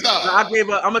need to stop. I gave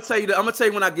up. I'm gonna tell you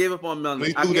when I gave up on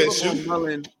Mullen. I gave up on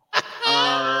Mullen.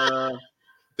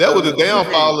 That was the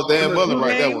downfall of Dan Mullen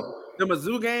right there. The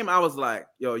Mizzou game, I was like,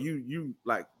 yo, you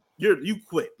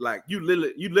quit. Like you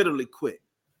literally quit.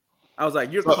 I was like,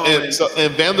 you're calling.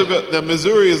 And Vanderbilt, now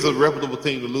Missouri is a reputable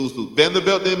team to lose to.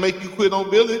 Vanderbilt didn't make you quit on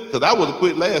Billy because I would have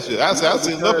quit last year. I said, I've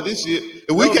seen enough of this shit.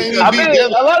 If we can't beat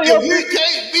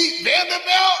Vanderbilt.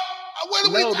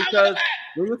 Because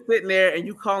when you're sitting there and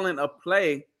you calling a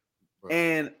play,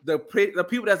 and the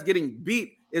people that's getting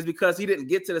beat is because he didn't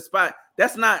get to the spot.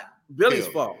 That's not Billy's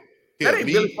fault. That ain't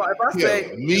Billy's fault.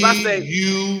 If I say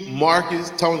you,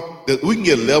 Marcus, Tony, we can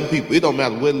get 11 people. It don't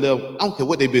matter what level. I don't care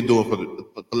what they've been doing for the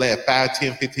last 5,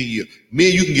 10, 15 years. Me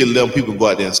and you can get 11 people and go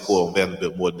out there and score on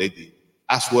Vanderbilt more than they did.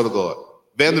 I swear to God.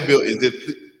 Vanderbilt. Do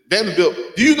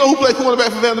you know who played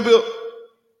quarterback for Vanderbilt?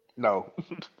 No.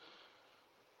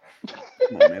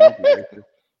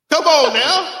 Come on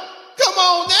now.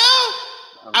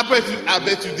 I bet you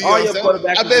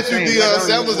Deion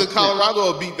Sanders in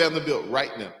Colorado will beat Vanderbilt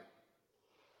right now.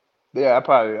 Yeah, I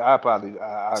probably.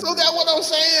 So that's what I'm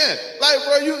saying. Like,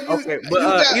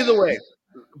 bro, either way,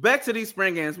 back to these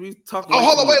spring games. We talking. Oh,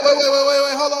 hold on, wait,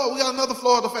 hold on. We got another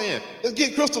Florida fan. Let's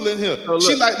get Crystal in here.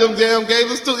 She like them damn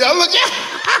games too. Y'all look.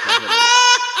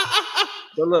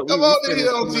 Come on in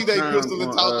here on G-Day, Crystal,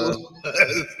 and talk to us.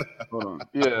 Hold on.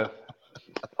 Yeah.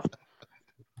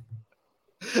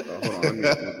 Hold on.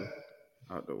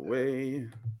 Out the way.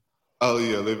 Oh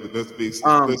yeah, let's speak.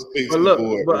 But look,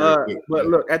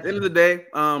 at the end of the day,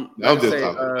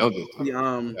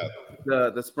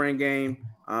 the spring game.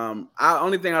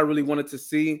 Only thing I really wanted to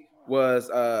see was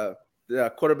the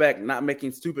quarterback not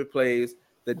making stupid plays,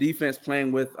 the defense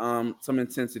playing with some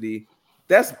intensity.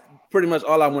 That's pretty much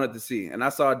all I wanted to see. And I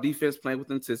saw a defense playing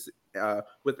with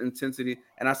intensity,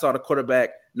 and I saw the quarterback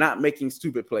not making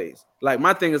stupid plays. Like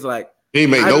my thing is like. He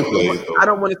made no plays. I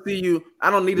don't want to see you. I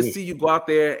don't need to see you go out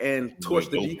there and torch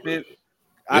the defense.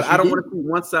 I don't want to see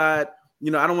one side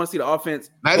I don't want to see the offense.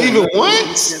 Not even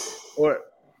once.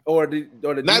 Or the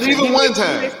not even one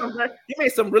time. He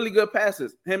made some really good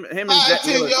passes. Him and 10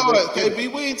 yards,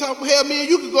 KB. We ain't talking. Hell, man,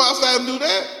 you can go outside and do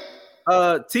that.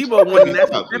 Tebow won the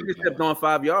national championship on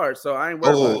 5 yards, so I ain't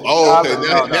worried about it.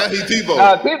 Okay. Now he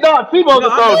Tebow. Tebow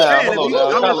can throw down.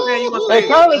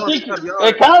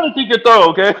 And college he can throw,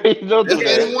 okay? That's what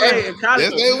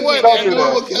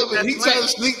he trying to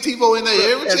sneak Tebow in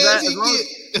there every chance he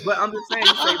get. But I'm just saying,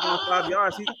 he saved on 5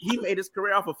 yards. He made his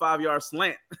career off a 5-yard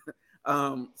slant.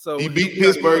 So he beat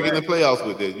Pittsburgh in the playoffs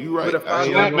with it. You right, with a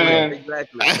 5-yard man.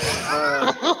 Exactly.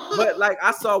 But like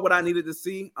I saw what I needed to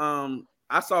see.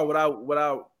 I saw what I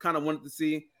kind of wanted to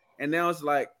see, and now it's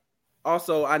like,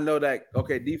 also I know that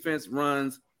defense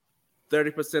runs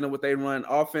 30% of what they run.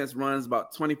 Offense runs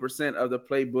about 20% of the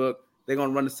playbook. They're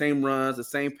gonna run the same runs, the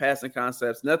same passing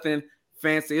concepts, nothing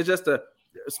fancy. It's just a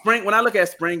spring. When I look at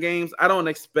spring games, I don't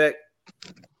expect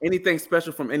anything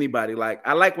special from anybody. Like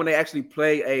I like when they actually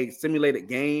play a simulated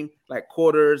game, like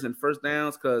quarters and first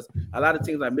downs, because a lot of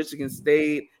teams like Michigan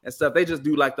State and stuff, they just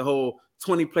do like the whole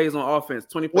 20 plays on offense,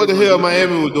 20 plays. What the hell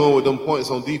Miami was doing with them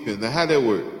points on defense? Now how that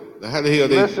work? Now how the hell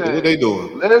what they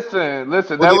doing? Listen. What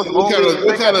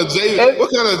kind of junior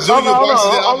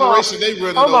varsity operation they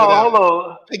running Hold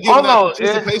on. They giving out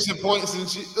participation points and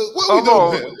shit. What we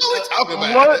doing? What we talking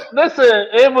about? Listen,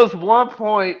 it was 1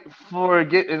 point for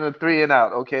getting a 3 and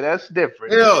out. Okay, that's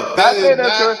different. Yeah, that is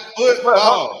not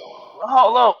football.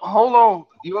 Hold on.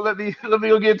 You gonna let me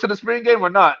go get into the spring game or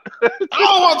not? I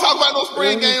don't want to talk about no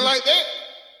spring game like that.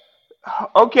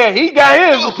 Okay, he got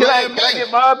his. Can I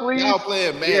get mine, please? Y'all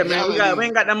playing, man. Yeah, man. We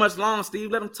ain't got that much long, Steve.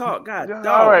 Let him talk. God,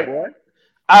 all right, boy.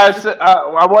 I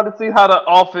want to see how the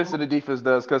offense and the defense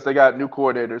does because they got new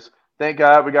coordinators. Thank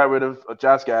God we got rid of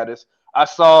Josh Gaddis. I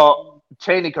saw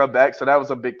Chaney come back, so that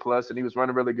was a big plus, and he was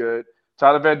running really good.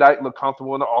 Tyler Van Dyke looked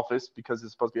comfortable in the office because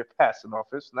it's supposed to be a passing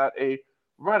offense, not a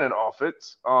running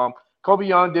offense. Kobe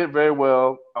Young did very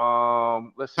well.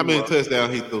 Let's see. How many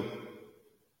touchdowns he threw?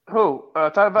 Who?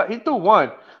 He threw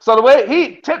 1. So the way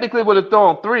he technically would have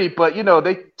thrown 3, but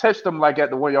they touched him like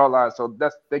at the 1 yard line, so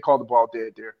they called the ball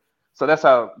dead there. So that's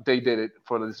how they did it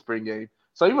for the spring game.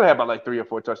 So he would have about like 3 or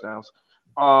 4 touchdowns.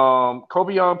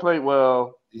 Kobe Young played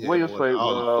well. Williams played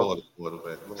well.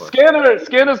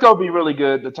 Skinner's gonna be really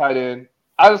good. The tight end.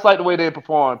 I just like the way they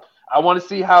perform. I want to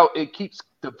see how it keeps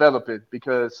developing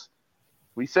because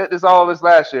we said this all this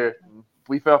last year.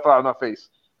 We fell flat on our face.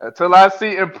 Until I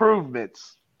see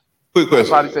improvements. Quick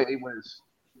question. I'll probably say 8 wins.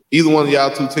 Either one of y'all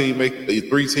 3 teams making the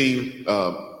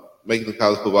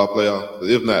college football playoff?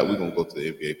 If not, we're gonna go to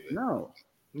the NBA playoff.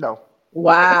 No.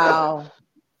 Wow.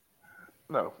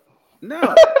 No.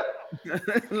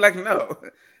 Like no.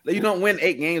 You don't win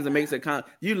 8 games and makes it count.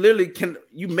 You literally can.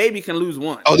 You maybe can lose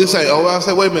 1. Oh, this ain't. Oh, I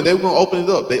said, wait a minute. They were gonna open it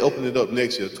up. They open it up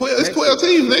next year. 12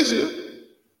 teams next year.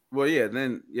 Well, yeah.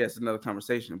 Then yes, another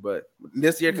conversation. But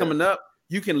this year coming up,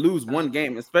 you can lose 1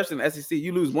 game, especially in the SEC.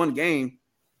 You lose 1 game.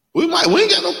 We ain't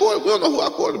got no quarterback. We don't know who our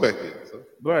quarterback is. So.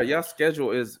 Bro, y'all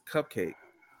schedule is cupcake.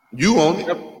 You on it?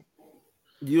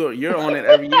 You're on it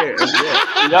every year.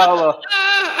 Y'all.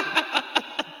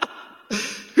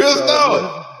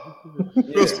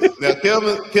 Now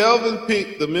Kelvin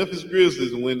picked the Memphis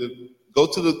Grizzlies and go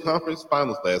to the conference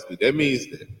finals last week. That means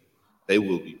that they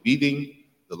will be beating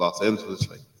the Los Angeles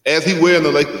Lakers as he wearing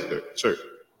the Lakers shirt.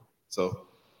 So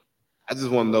I just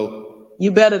want to know.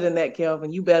 You better than that,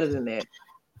 Kelvin. You better than that.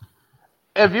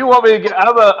 If you want me to get,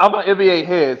 I'm an NBA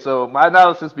head, so my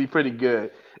analysis be pretty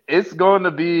good. It's going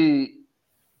to be.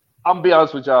 I'm gonna be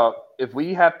honest with y'all. If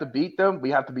we have to beat them, we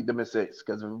have to beat them in 6.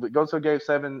 Because if we go to a game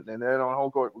 7 and they're on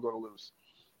home court, we're going to lose.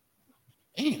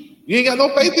 Damn. You ain't got no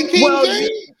faith in King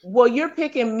James? Well, you're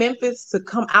picking Memphis to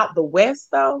come out the West,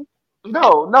 though?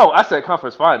 No. I said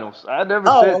conference finals. I never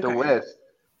said the West.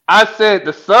 I said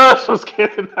the Suns was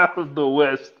getting out of the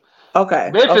West. Okay.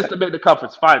 Memphis to make the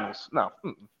conference finals. No.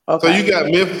 Okay.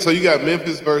 So you got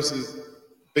Memphis versus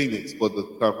Phoenix for the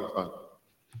conference finals.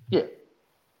 Yeah.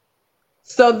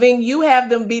 So then you have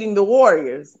them beating the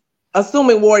Warriors,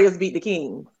 assuming Warriors beat the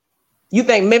Kings. You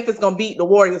think Memphis gonna beat the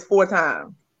Warriors 4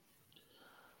 times?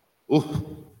 Oof.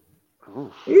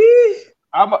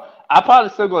 I'm probably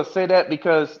still gonna say that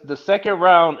because the second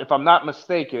round, if I'm not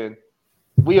mistaken,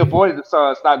 we avoided the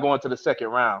Suns not going to the second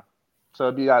round. So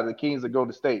it'd be either the Kings or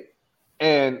Golden State.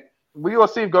 And we gonna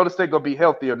see if Golden State gonna be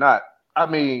healthy or not. I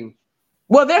mean,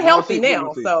 well, they're healthy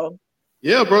now, so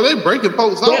yeah, bro, they breaking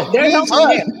folks off. They're healthy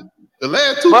now. The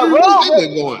last 2 weeks they've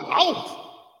been going off.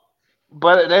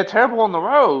 But they're terrible on the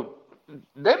road.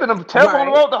 They've been terrible on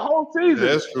the road the whole season.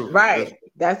 That's true. Right.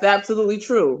 That's absolutely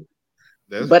true.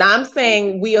 But I'm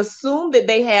saying we assume that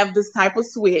they have this type of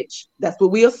switch. That's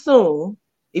what we assume.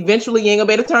 Eventually, you ain't gonna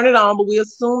be able to turn it on, but we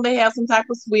assume they have some type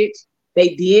of switch.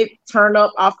 They did turn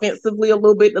up offensively a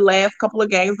little bit the last couple of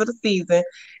games of the season.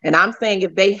 And I'm saying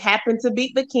if they happen to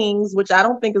beat the Kings, which I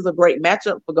don't think is a great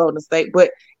matchup for Golden State,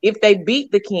 but if they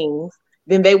beat the Kings,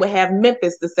 then they would have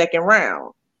Memphis the second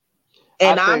round.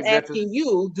 And I'm asking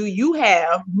you, do you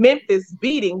have Memphis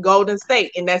beating Golden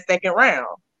State in that second round?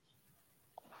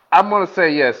 I'm going to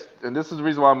say yes. And this is the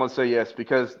reason why I'm going to say yes,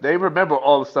 because they remember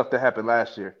all the stuff that happened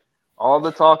last year. All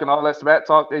the talk and all that smack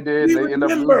talk they did. They end up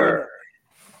losing.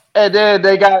 And then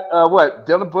they got,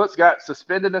 Dylan Brooks got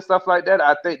suspended and stuff like that.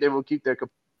 I think they will keep their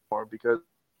composure because.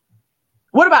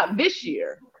 What about this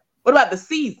year? What about the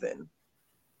season?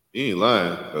 You ain't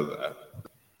lying.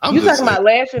 You talking about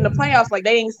last year in the playoffs like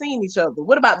they ain't seen each other.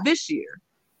 What about this year?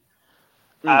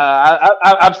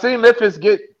 I've seen Memphis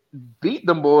beat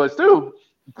them boys too.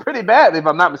 Pretty badly, if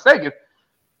I'm not mistaken.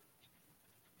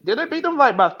 Did they beat them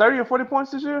like by 30 or 40 points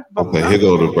this year? Okay, here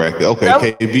go the bracket.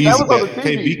 Okay,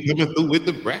 KB coming through with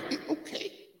the bracket.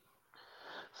 Okay.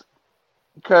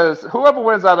 Because whoever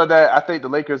wins out of that, I think the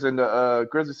Lakers and the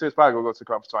Grizzlies series probably gonna go to the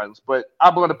conference finals. But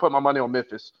I'm going to put my money on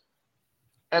Memphis,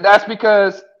 and that's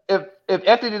because if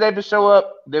Anthony Davis show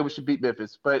up, then we should beat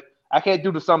Memphis. But I can't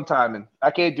do the sum timing. I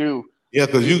can't do. Yeah,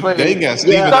 because they got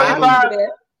Steven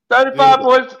 35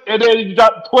 points, and then you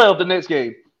drop 12 the next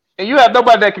game, and you have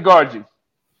nobody that can guard you.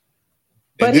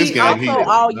 But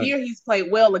all year he's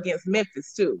played well against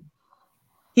Memphis too.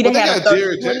 He didn't have a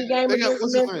 30-20 game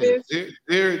against Memphis.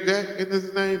 Jared Jack in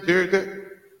his name, Jared Jack.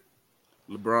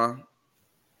 LeBron.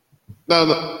 No.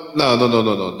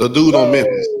 The dude on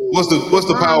Memphis. What's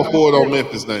the power forward on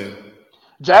Memphis name?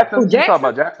 Jackson. You talking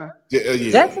about Jackson?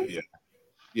 Jackson?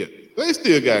 Yeah. They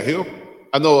still got him.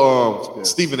 I know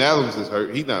Steven Adams is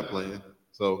hurt. He's not playing.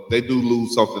 So they do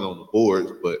lose something on the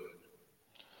boards, but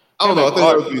I don't know.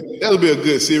 I think that'll be a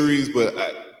good series, but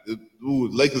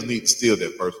Lakers need to steal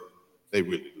that first one. They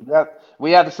really do. Yeah,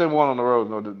 we have to send one on the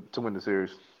road to win the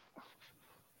series.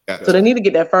 So they need to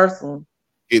get that first one.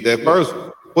 Get that first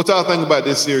one. What y'all think about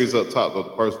this series up top of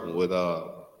the first one with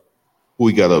who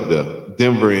we got up there?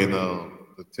 Denver and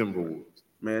the Timberwolves.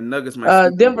 Man, Nuggets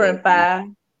might Denver in 5.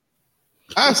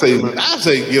 I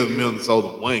say give Minnesota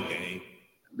one game.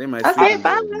 They might. I say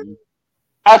 5.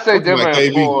 I say Denver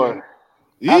in 4.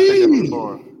 I say Denver in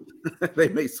 4. They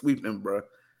may sweep them, bro.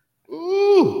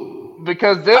 Ooh.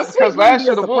 Because last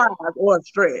year the Wolves or a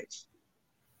stretch.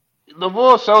 The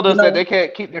Wolves showed us that they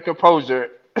can't keep their composure.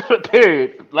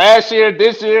 Period. Last year,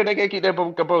 this year, they can't keep their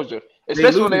composure,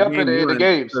 especially when they're up in the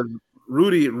games.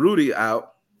 Rudy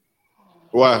out.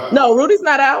 Why? No, Rudy's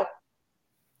not out.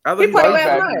 He played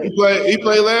last night. He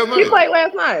played last night. He played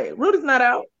last night. Rudy's not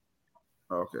out.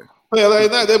 Okay. Played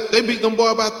last night. They beat them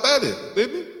boy by 30,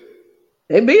 didn't they?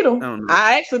 They beat them.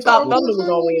 I actually thought Thunder was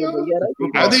gonna win, but yeah, they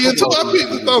beat them. I did too. I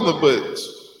picked the Thunder, but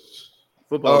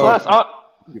football.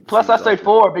 Plus, I say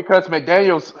 4 because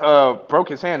McDaniels broke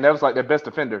his hand. That was like their best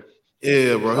defender.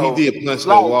 Yeah, bro. He did punch the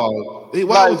wall.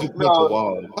 Why would you punch a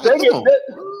wall?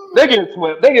 They get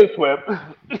swept. They get swept.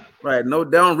 Right. No,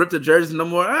 they don't rip the jerseys no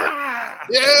more.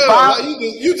 Yeah, like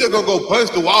you just gonna go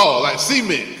punch the wall like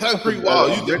cement, concrete wall.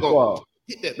 You just go.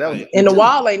 And the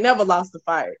wall ain't never lost a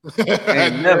fight.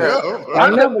 Never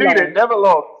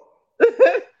lost.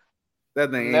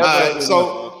 That thing.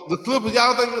 So the Clippers,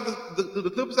 y'all think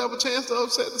the Clippers have a chance to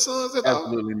upset the Suns at all?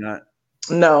 Absolutely not.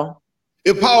 No.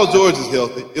 If Paul George is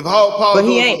healthy, Paul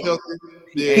George is healthy,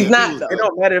 he's not. Though. It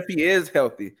don't matter if he is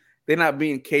healthy. They're not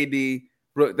being KD.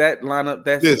 Brooke, that lineup.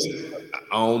 I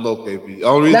don't know KD. The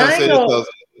only reason I say that because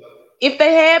if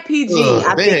they had PG,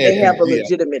 I think they have a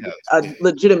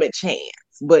legitimate chance.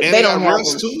 But they don't have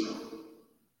Russ too.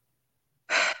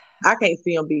 I can't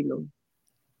see them beating them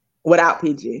without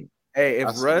PG. Hey,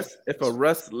 if a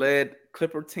Russ-led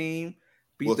Clipper team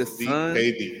beat the Suns,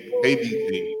 KD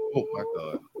team. Oh my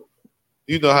God!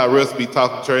 You know how Russ be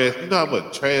talking trash. You know how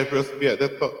much trash Russ be at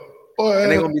that point. Boy,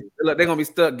 and they're gonna be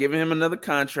stuck giving him another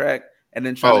contract and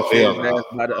then trying to trade him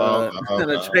by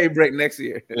the trade break next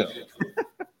year. Yeah.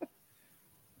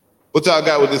 What y'all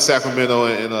got with this Sacramento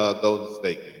and Golden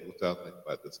State game? What y'all think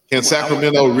about this? Can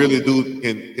Sacramento really do?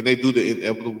 Can they do the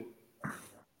inevitable?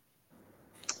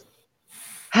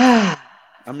 I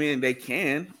mean, they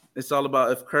can. It's all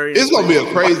about if Curry. It's gonna be a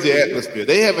crazy atmosphere.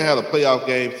 They haven't had a playoff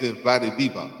game since Vlade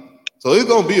Divac, so it's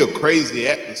gonna be a crazy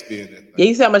atmosphere in that. Yeah,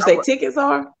 you see how much their tickets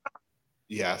are?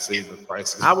 Yeah, I see the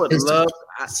prices. I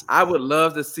would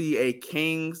love to see a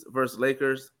Kings versus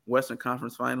Lakers Western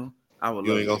Conference Final.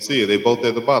 You ain't gonna see it. They both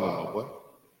at the bottom, boy.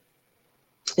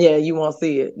 Yeah, you won't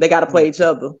see it. They got to play each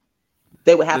other.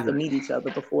 they would have to meet each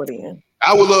other before then.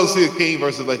 I would love to see a King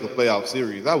versus Laker playoff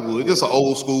series. I would. Just an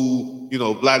old school,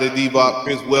 Blatty Divac,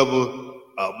 Chris Webber,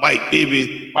 Mike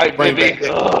Bibby. Bring back bring back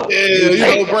those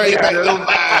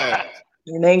vibes.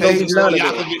 And ain't gonna be none of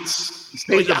it.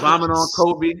 He's bombing on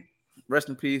Kobe. Rest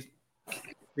in peace.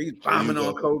 He's bombing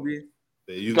on Kobe.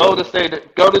 There you go. Go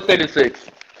to State in 6.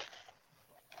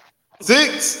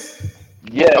 6?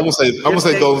 Yeah. I'm gonna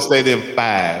say Golden State in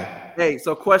 5. Hey,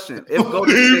 so question: if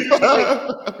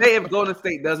Golden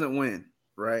State doesn't win,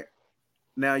 right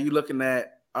now, you looking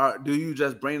at do you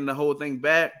just bring the whole thing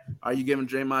back? Are you giving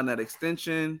Draymond that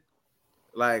extension?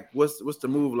 Like, what's the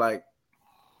move? Like,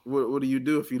 what do you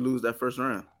do if you lose that first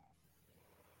round?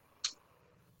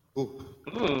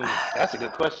 That's a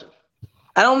good question.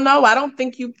 I don't know. I don't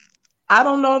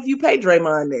know if you pay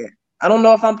Draymond that. I don't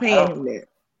know if I'm paying him that.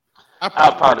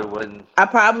 I probably wouldn't. I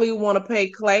probably want to pay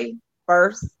Clay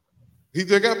first. He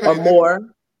just got paid or more.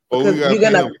 Because you're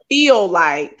gonna feel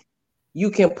like you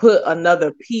can put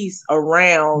another piece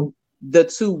around the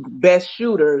two best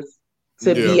shooters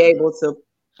to be able to,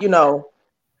 to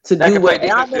do what.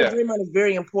 And I know Draymond is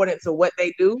very important to what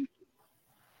they do.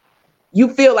 You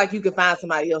feel like you can find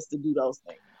somebody else to do those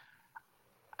things.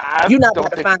 You're not going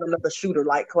to find another shooter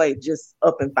like Clay just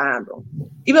up and find them.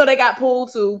 Even though they got Poole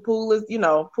too. Poole is,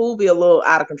 Poole be a little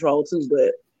out of control too,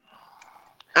 but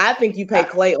I think you pay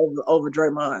Clay over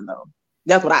Draymond though.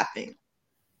 That's what I think.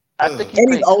 I think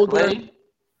he's older. Clay.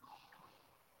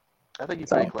 I think you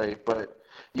pay Clay, but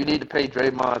you need to pay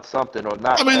Draymond something or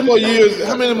not. How many more years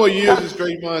is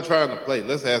Draymond trying to play?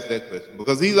 Let's ask that question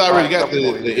because he's already got the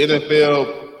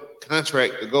NFL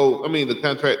contract to go. The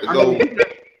contract to go.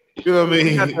 You know what I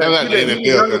mean? Not the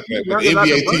NFL contract, but the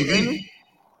NBA TV.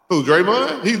 Who,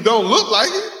 Draymond? He don't look like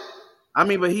it.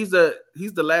 But he's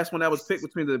the last one that was picked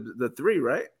between the three,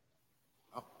 right?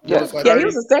 Yes. Yeah, he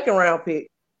was a second round pick.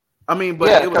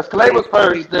 Because Clay was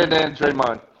first, then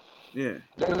Draymond. Yeah,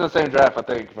 it was the same draft, I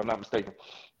think, if I'm not mistaken.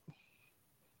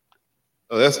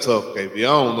 Oh, that's tough, KB. I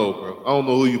don't know, bro. I don't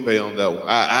know who you pay on that one.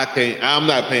 I can't. I'm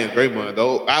not paying Draymond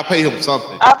though. I pay him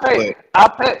something.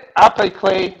 I pay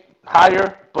Clay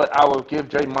higher, but I will give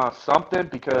Draymond something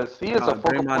because he is a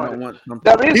focal point. He don't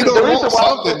want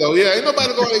something though. Yeah, ain't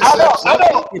nobody going to accept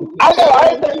something. I know. I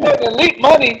ain't paying elite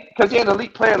money because he ain't an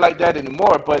elite player like that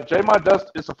anymore. But Draymond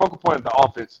is a focal point of the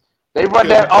offense. They run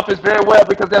that offense very well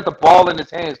because they have the ball in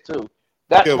his hands too.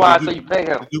 That's why I say you pay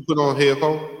him. Did you put on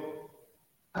headphones?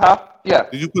 Huh? Yeah.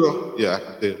 Did you put on? Yeah, I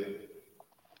can tell.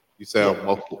 You sound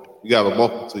muffled. You got a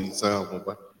muffled to your sound,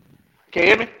 boy. Can you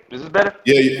hear me? Is this better?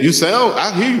 Yeah, you sound.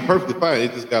 I hear you perfectly fine.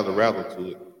 It just got a rattle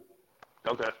to it.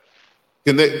 Okay.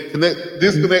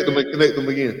 Disconnect them and connect them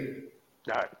again.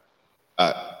 All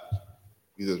right.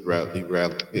 You just rattle. He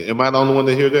rattled. Am I the only one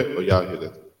to hear that, or y'all hear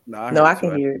that? No, I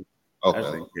can hear it. Okay.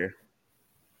 I think here.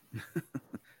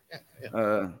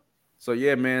 So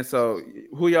yeah, man. So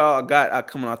who y'all got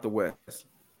coming out the West?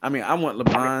 I want the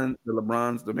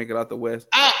LeBrons to make it out the West.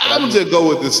 I'm gonna just go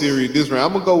with the series this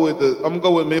round. I'm gonna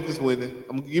go with Memphis winning.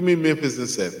 Give me Memphis in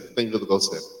 7. I think it'll go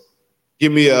 7.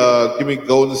 Give me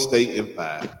Golden State in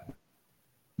 5.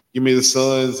 Give me the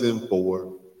Suns in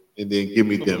 4, and then give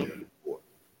me Denver in 4.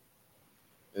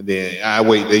 And then I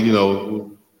wait. Then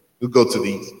we'll go to the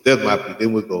East. That's my pick.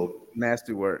 Then we'll go.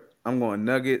 Nasty work. I'm going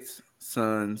Nuggets,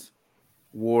 Suns,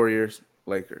 Warriors,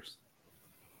 Lakers.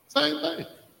 Same thing.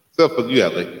 Except for you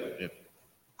have Lakers. Yeah.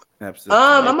 Absolutely.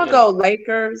 I'm gonna go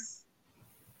Lakers.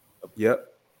 Yep.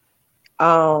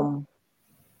 I'm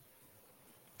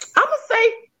gonna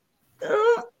say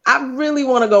I really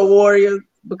want to go Warriors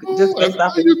just based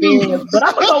off of experience, but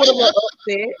I'm gonna go with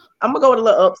a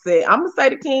little upset. I'm gonna say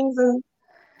the Kings, and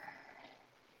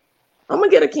I'm gonna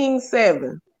get a Kings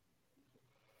 7.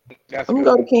 I'm gonna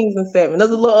go to Kings in 7.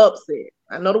 There's a little upset.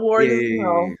 I know the Warriors.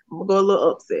 I'm gonna go a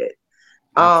little upset.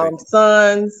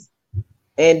 Suns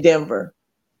and Denver.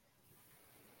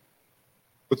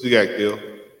 What you got, Gil?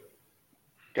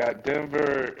 Got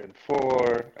Denver in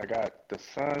 4. I got the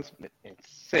Suns in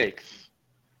 6.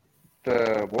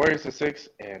 The Warriors in 6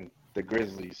 and the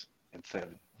Grizzlies in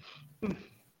 7. Hey,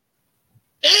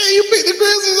 you picked the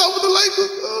Grizzlies over the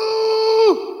Lakers.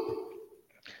 Oh.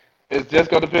 It's just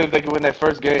going to depend if they can win that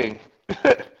first game.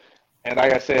 And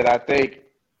like I said, I think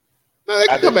they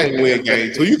can come back and win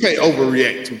games, so you can't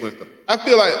overreact too much. I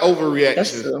feel like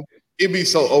overreaction. It'd be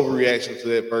so overreaction to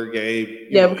that first game.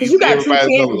 Yeah, because you got 2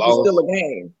 teams, it's still a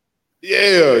game.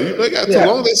 Yeah, they got 2. As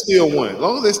long as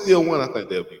they still won, I think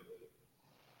they'll be.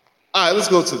 All right, let's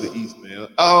go to the East, man.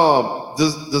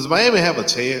 Does Miami have a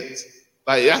chance?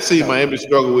 Like I see Miami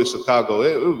struggle with Chicago.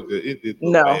 It was good. It did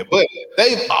look bad, but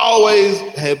they've always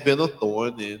have been a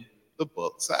thorn in the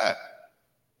Bucks' side.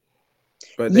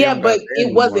 But they Yeah, don't got but Bam it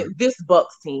anymore. wasn't this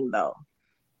Bucks team though.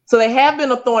 So they have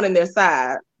been a thorn in their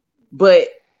side, but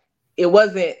it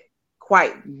wasn't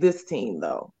quite this team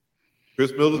though.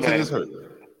 Chris Middleton is hurt.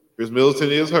 Chris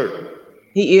Middleton is hurt.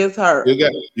 He is hurt.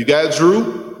 You got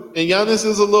Drew, and Giannis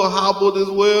is a little hobbled as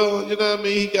well. You know what I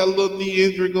mean? He got a little knee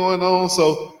injury going on,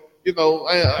 so I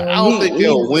don't think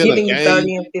they'll win a giving game. You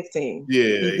 30 and 15. Yeah,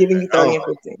 he's giving you 30 and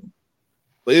 15.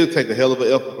 But it'll take a hell of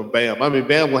an effort from Bam. I mean,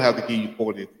 Bam will have to give you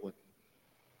 40 and 20.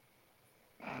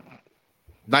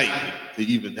 90 to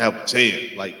even have a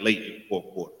chance, like late in the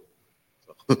fourth quarter.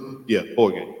 So, yeah,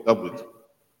 4 games. I'm with you.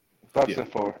 Bucks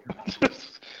and 4.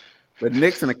 But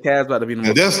Knicks and the Cavs about to be the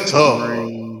most. That's tough.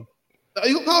 You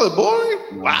gonna call it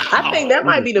boring? Wow. I think that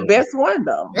might be the best one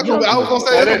though. I was gonna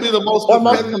say that'll be the most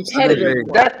competitive.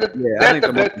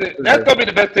 That's gonna be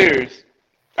the best series.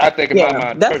 I think in my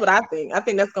mind. That's what I think. I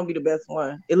think that's gonna be the best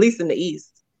one, at least in the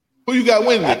East. Who you got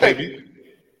winning it, baby?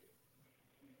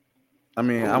 I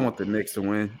mean, I want the Knicks to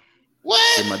win.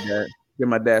 What? Give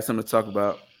my dad something to talk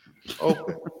about. Okay.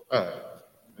 All right.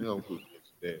 You know,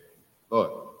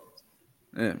 Lord.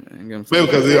 Yeah, man. Maybe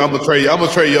because I'm a Trae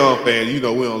Young fan. You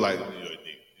know, we don't like the New York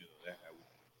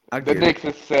Knicks. The Knicks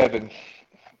is 7.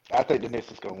 I think the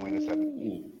Knicks is gonna win at 7.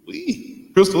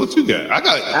 Ooh, Crystal, what you got? I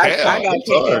got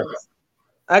Cavs.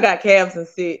 I got Cavs and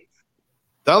 6.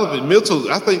 Donovan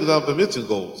Mitchell. I think Donovan Mitchell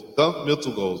goes.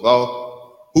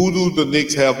 Who do the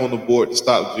Knicks have on the board to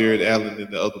stop Jared Allen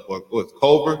and the other boy? What's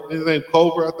Culver? His name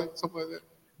Culver, I think, something like that.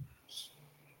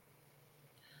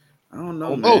 I don't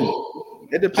know, man.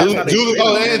 It depends.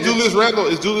 Julius Randle.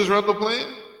 Is Julius Randle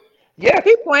playing? Yeah,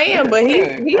 he's playing, but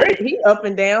he up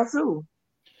and down too.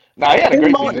 Nah, he had a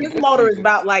great season. His motor is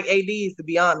about like AD's, to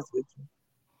be honest with you,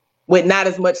 with not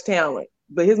as much talent.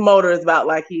 But his motor is about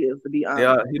like he is, to be honest.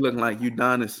 Yeah, he looking like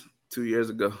Udonis 2 years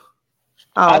ago.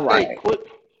 I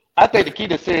think the key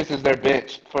to series is their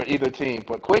bench for either team.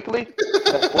 But quickly,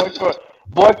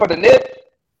 boy for the Knicks,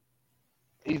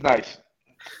 he's nice.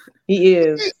 He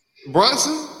is.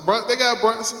 Brunson, they got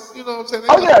Brunson. You know what I'm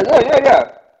saying?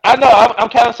 Yeah. I know. I'm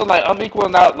kind of like I'm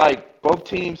equaling out like both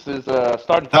teams is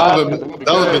starting. Donovan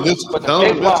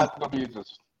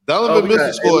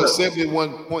Mitchell scored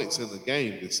 71 points in the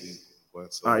game this season. All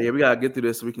right, yeah, we gotta get through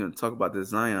this so we can talk about the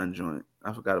Zion joint.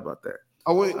 I forgot about that.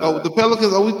 The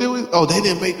Pelicans, are we doing? Oh, they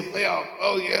didn't make the playoff.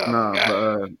 Oh yeah. No,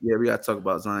 but we gotta talk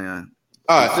about Zion.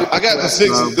 All right, I got the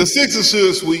Sixers. The Sixers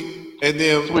should sweep, and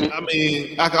then I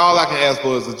mean, all I can ask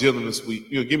for is a gentleman's sweep.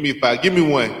 Give me 5, give me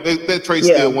 1. That Trey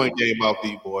still 1 game off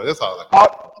these boys. That's all I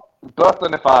got.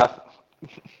 Boston and 5.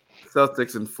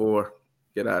 Celtics and 4.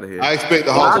 Get out of here. I expect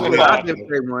the Hawks to win. I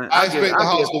expect the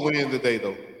Hawks to win today,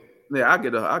 though. Yeah, I'll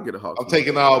get a Hawks. I'm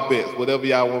taking all bets. Whatever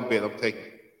y'all want to bet, I'm taking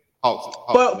Hawks.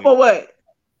 For what?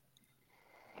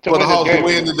 For the Hawks to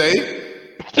win today.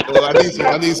 Well, I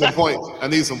need some points.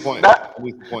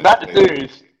 Not the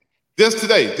series. Just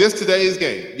today's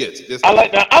game. Yes. I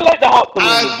like the Hawks.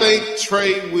 I think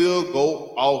Trey will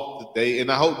go off today, and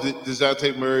I hope that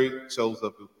DeJounte Murray shows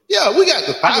up. Yeah, we got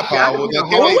the firepower. Can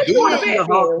they do it? The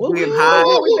Hawks being high.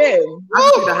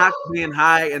 I see the Hawks being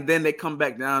high, and then they come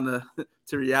back down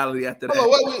to reality after that.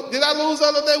 Did I lose the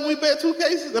other day when we bet 2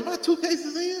 cases? Am I 2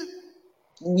 cases in?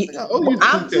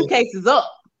 I'm 2 cases up.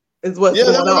 Is what's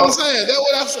that's going what on. I'm saying. That's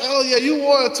what I said. Oh yeah, you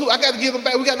won 2. I got to give them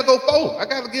back. We got to go 4. I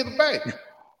got to give them back.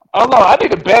 Oh no, I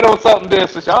need to bet on something there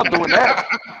since y'all doing that.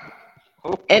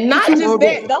 And not just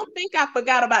that. Don't think I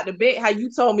forgot about the bet. How you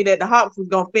told me that the Hawks was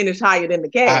gonna finish higher than the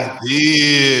Cavs. I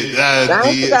did.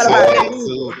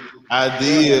 I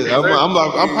did.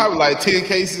 I'm probably like 10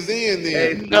 cases in then.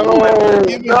 Hey, man.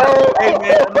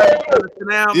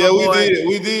 Yeah, we did.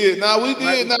 We did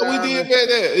bet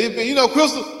that. You know,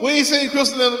 Crystal, we ain't seen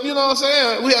Crystal in, you know what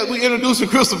I'm saying? We introducing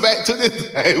Crystal back to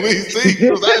this thing. We ain't seen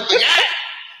Crystal.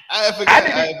 I forgot.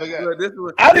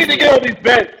 I need to get on these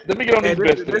bets. Let me get on these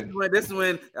bets. This is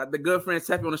when the good friends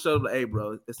tap you on the shoulder, like, hey,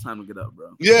 bro, it's time to get up,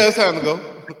 bro. Yeah, it's time to go.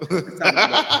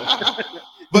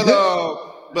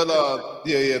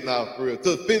 For real.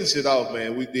 To finish it off,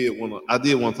 man, I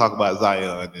did want to talk about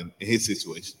Zion and his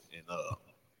situation. And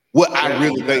what I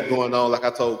really think going on, like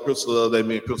I told Crystal the other day,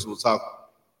 me and Crystal was talking,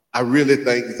 I really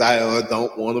think Zion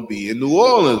don't want to be in New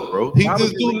Orleans, bro. He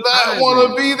just do not want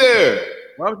to be there.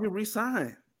 Why would you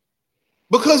resign?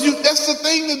 Because that's the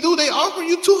thing to do. They offer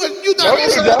you $200. You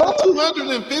not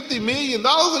 $250 million.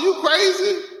 Are you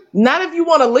crazy? Not if you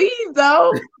want to leave,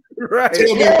 though. Right.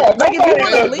 Like if you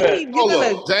want to leave,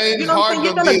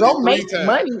 you're gonna go make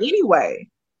money anyway.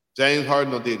 James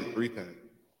Harden did it 3 times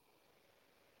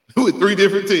with 3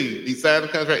 different teams. He signed a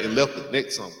contract and left the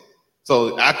next summer.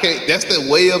 So I can't. That's the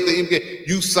way of the NBA.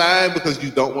 You sign because you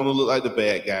don't want to look like the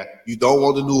bad guy. You don't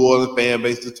want the New Orleans fan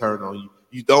base to turn on you.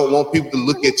 You don't want people to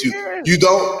look at you. You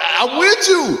don't. I'm with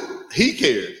you. He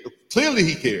cares. Clearly,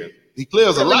 he cares. He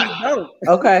cares a lot.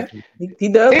 Okay, he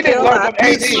does. He didn't learn from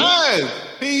AD.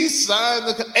 He signed.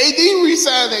 AD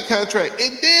re-signed that contract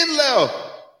and then left.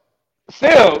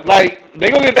 Still, like they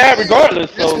gonna get that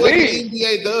regardless. That's So what leave. the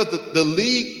NBA does. The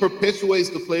league perpetuates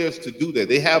the players to do that.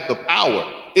 They have the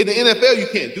power. In the NFL, you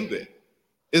can't do that.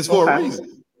 It's for a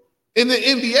reason. In the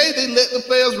NBA, they let the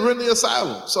players run the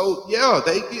asylum. So yeah,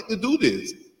 they get to do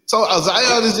this. So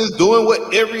Zion is just doing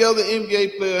what every other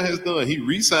NBA player has done. He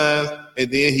resigns and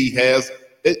then he has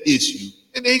an issue,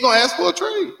 and then he's gonna ask for a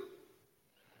trade.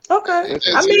 Okay.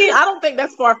 I mean, I don't think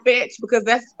that's far-fetched because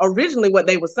that's originally what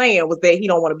they were saying was that he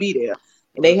don't want to be there.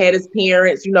 And they had his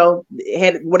parents,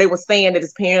 had what they were saying that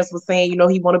his parents were saying,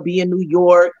 he want to be in New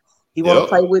York. He want to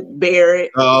play with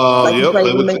Barrett, he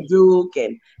played with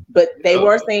McDuke. But they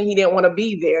were saying he didn't want to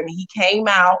be there. And he came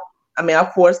out. I mean,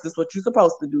 of course, this is what you're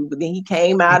supposed to do. But then he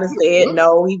came out and said,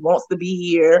 no, he wants to be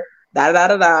here. Da da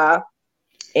da da.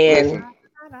 And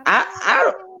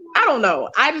I don't know.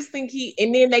 I just think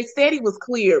and then they said he was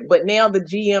cleared, but now the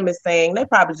GM is saying they're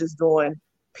probably just doing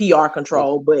PR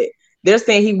control, but they're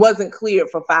saying he wasn't cleared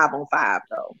for 5-on-5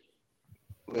 though.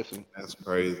 Listen, that's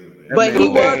crazy, man. But he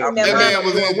was in that man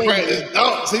was in practice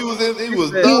dunks. He was in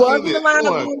the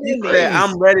lineup.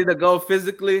 I'm ready to go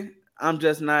physically. I'm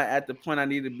just not at the point I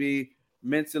need to be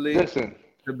mentally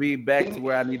to be back to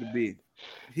where I need to be.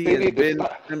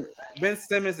 Ben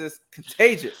Simmons is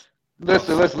contagious.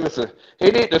 Listen. He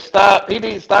need to stop. He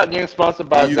needs to stop getting sponsored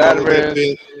by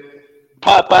Zatarain's,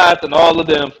 Popeyes, and all of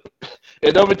them.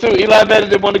 And number two, Eli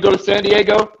Manning didn't want to go to San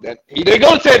Diego. He didn't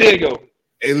go to San Diego.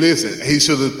 Hey, listen, he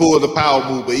should have pulled the power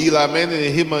move, but Eli Manning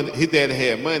and his daddy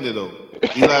had money though.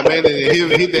 Eli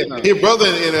Manning and his brother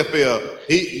in the NFL.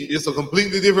 It's a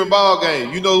completely different ball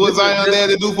game. You know what Zion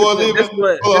daddy do for a living?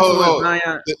 Hold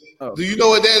on. Do you know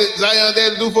what Zion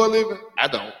daddy do for a living? I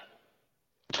don't.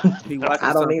 He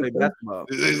watches something basketball.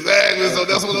 Exactly. So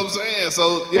that's what I'm saying.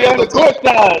 So on the court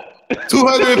side.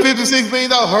 $256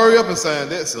 million. Hurry up and sign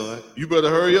that, son. You better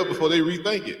hurry up before they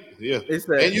rethink it. Yeah.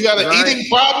 And you got an eating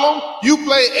problem. You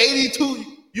play 82.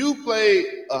 You play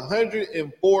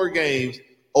 104 games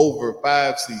over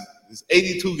 5 seasons. It's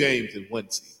 82 games in 1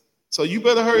 season. So you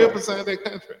better hurry up and sign that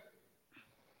contract.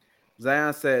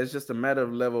 Zion said it's just a matter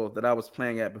of level that I was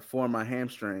playing at before my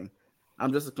hamstring.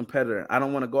 I'm just a competitor. I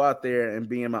don't want to go out there and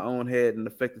be in my own head and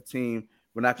affect the team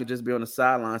when I could just be on the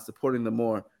sidelines supporting them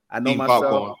more. I know myself.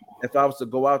 Popcorn. If I was to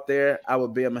go out there, I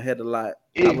would be in my head a lot.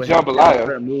 I would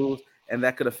have moves, and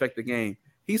that could affect the game.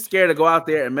 He's scared to go out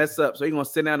there and mess up, so he's gonna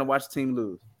sit down and watch the team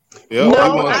lose. Yep.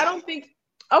 No, I don't think.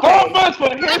 Okay. I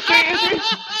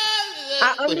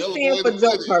understand for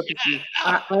joke purposes.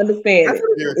 I understand it.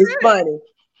 It's funny,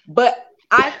 but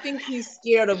I think he's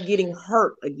scared of getting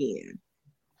hurt again.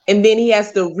 And then he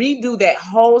has to redo that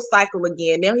whole cycle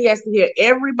again. Now he has to hear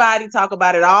everybody talk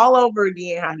about it all over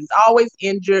again, how he's always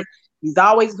injured. He's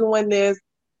always doing this.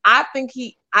 I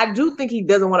do think he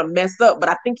doesn't want to mess up, but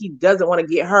I think he doesn't want to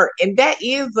get hurt. And that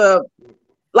is a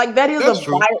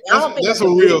true. That's a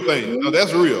real thing. No,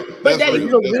 that's real. But that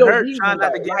is a real reason.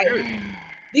 Like,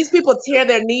 these people tear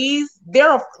their knees.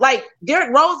 They're like Derrick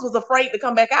Rose was afraid to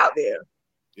come back out there.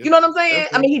 Yeah, you know what I'm saying?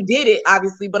 I mean, he did it,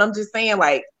 obviously, but I'm just saying,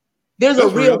 like, there's a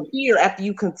real fear after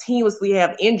you continuously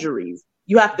have injuries.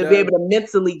 You have to be able to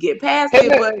mentally get past it.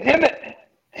 But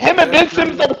him and Ben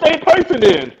Simmons are the same person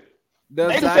then. They're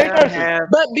the same person.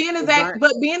 But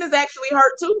Ben is actually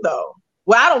hurt too, though.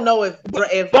 Well, I don't know if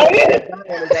Zion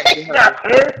is actually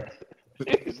hurt.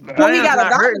 Well, he got a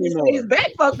doctor to say his back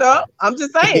fucked up. I'm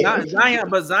just saying.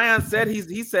 Zion said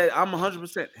he said I'm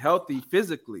 100% healthy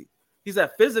physically. He said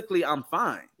physically I'm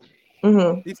fine.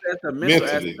 Mm-hmm. He said the mental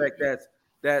aspect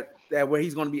that where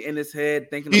he's going to be in his head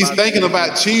thinking. He's thinking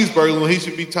about cheeseburger when he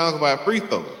should be talking about free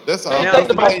throw. That's all.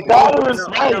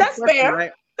 That's fair.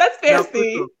 Right? That's fair, now,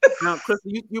 Steve. Now,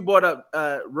 Crystal, you brought up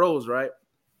Rose, right?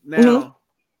 Now,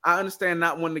 I understand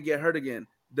not wanting to get hurt again.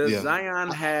 Does Zion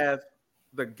have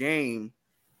the game?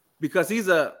 Because he's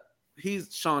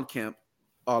Sean Kemp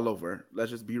all over.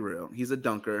 Let's just be real. He's a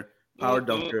dunker. Power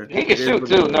dunker. He can shoot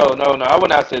too. No. I would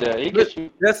not say that. He can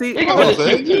shoot. Does he?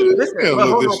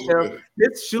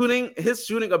 His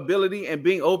shooting ability and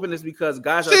being open is because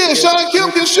guys are. Shit, Sean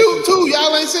Kemp can shoot too.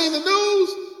 Y'all ain't seen the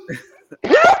news.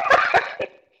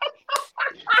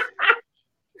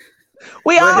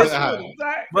 We all.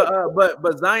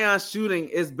 But Zion's shooting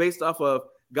is based off of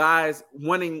guys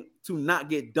wanting to not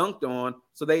get dunked on,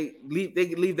 so they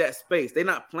leave that space. They're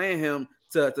not playing him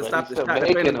to stop the shot.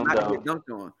 They're playing him not to get dunked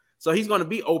on. So he's going to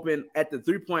be open at the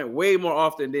 3-point way more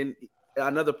often than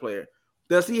another player.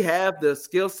 Does he have the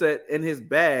skill set in his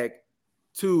bag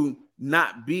to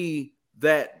not be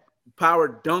that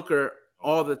power dunker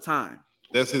all the time?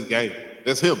 That's his game.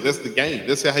 That's him. That's the game.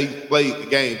 That's how he played the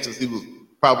game since he was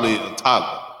probably a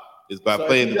toddler. Is by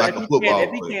playing like a football player.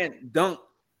 If he can't dunk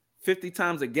 50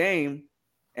 times a game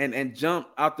and jump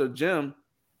out the gym,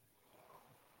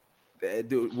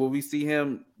 will we see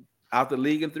him out the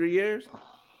league in 3 years?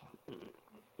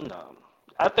 No.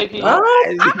 I think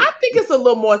I think it's a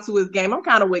little more to his game. I'm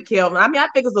kind of with Kelvin. I mean, I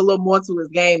think it's a little more to his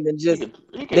game than just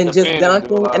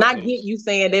dunking. And I get you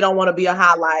saying they don't want to be a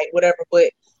highlight, whatever.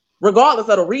 But regardless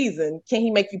of the reason, can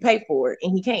he make you pay for it?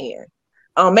 And he can.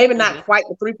 Maybe not quite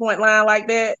the 3-point line like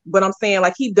that, but I'm saying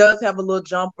like he does have a little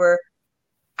jumper.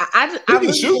 I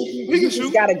really think he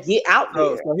just got to get out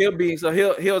there. So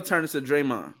he'll turn into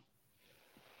Draymond.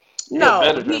 No,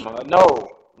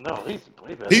 he's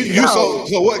way better.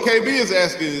 So what KB is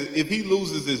asking is, if he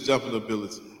loses his jumping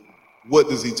ability, what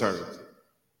does he turn to?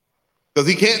 Because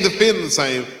he can't defend the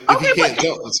same if he can't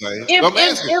jump the same.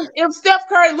 If Steph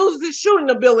Curry loses his shooting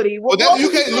ability, you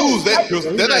can't lose that.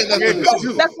 That ain't nothing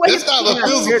physical. That's not a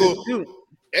physical.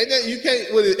 And then you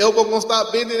can't. With his elbow gonna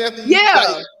stop bending after you?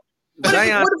 Yeah. What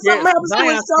if something happens to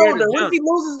his shoulder? What if he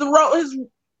loses his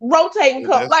rotating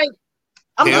cup? Like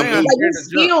his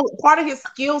skill. Part of his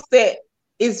skill set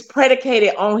is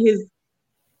predicated on his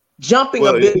jumping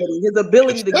ability, his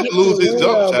ability to get lose his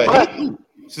jump shot.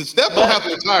 So Steph don't have to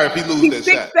retire if he loses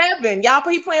that shot. 6'7". Y'all,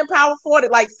 he playing power forward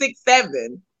at like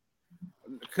 6'7".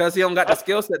 Because he don't got the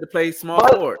skill set to play small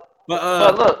forward.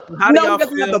 But look, he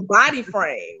doesn't have the body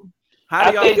frame.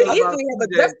 How do y'all feel easily have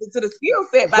adjusted to the skill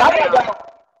set by now?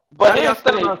 But how do y'all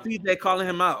feel about CJ calling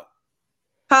him out?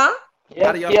 Huh?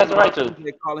 Yeah, he has the right to.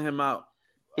 CJ calling him out.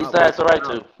 He still has the right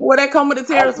to. Where that come with the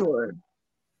territory?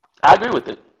 I agree with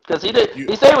it. Because he did.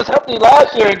 He said he was healthy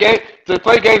last year to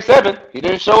play Game 7. He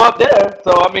didn't show up there.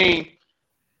 So, I mean,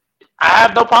 I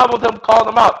have no problem with him calling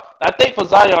him out. I think for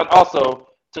Zion also,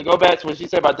 to go back to what she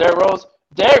said about Derrick Rose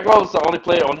is the only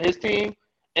player on his team.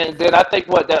 And then I think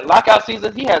that lockout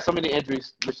season, he had so many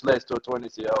injuries, which led to a torn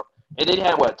ACL. And then he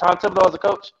had Tom Thibodeau as a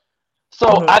coach.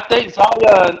 So I think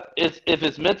Zion if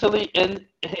it's mentally in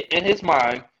his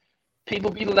mind, people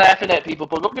be laughing at people,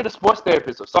 but go get a sports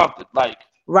therapist or something. Like,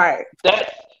 right. This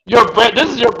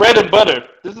is your bread and butter.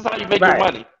 This is how you make your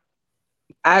money.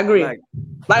 I agree.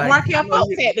 Like Markelle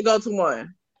Fultz had to go to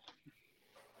one.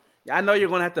 I know you're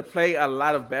going to have to play a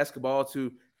lot of basketball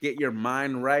to get your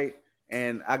mind right.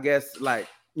 And I guess,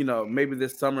 maybe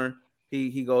this summer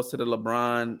he goes to the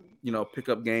LeBron,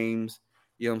 pickup games,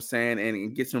 you know what I'm saying,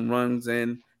 and get some runs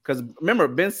in. Because remember,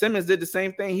 Ben Simmons did the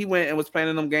same thing. He went and was playing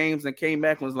in them games and came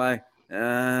back and was like,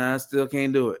 I still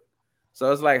can't do it.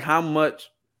 So it's like, how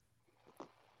much,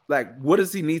 what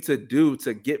does he need to do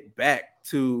to get back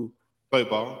to play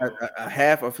ball, a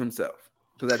half of himself?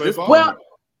 Because at this point, well,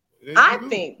 I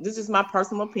think this is my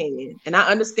personal opinion, and I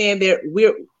understand that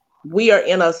we are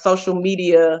in a social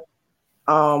media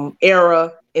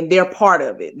era, and they're part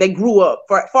of it. They grew up,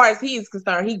 as far as he is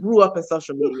concerned, he grew up in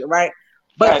social media, right?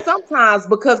 But sometimes,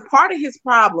 because part of his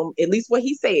problem, at least what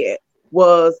he said,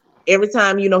 was every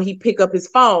time he pick up his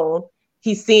phone,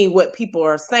 he's seeing what people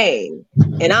are saying.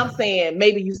 And I'm saying,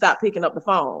 maybe you stop picking up the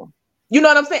phone. You know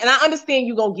what I'm saying? And I understand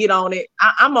you're going to get on it.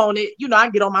 I'm on it. I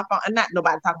get on my phone. And not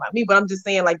nobody talking about me, but I'm just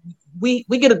saying, we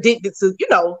get addicted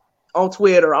to, on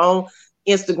Twitter, on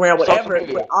Instagram, whatever.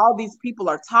 But all these people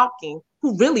are talking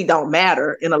who really don't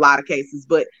matter in a lot of cases.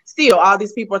 But still, all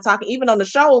these people are talking, even on the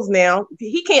shows now.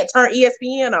 He can't turn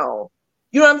ESPN on.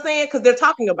 You know what I'm saying? Because they're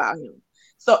talking about him.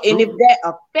 So, and if that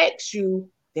affects you,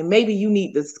 then maybe you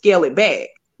need to scale it back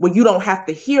where you don't have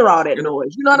to hear all that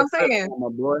noise. You know what I'm saying? My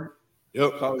boy.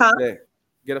 Yep. Call it today.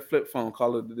 Get a flip phone.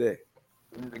 Call it today.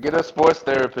 Get a sports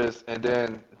therapist and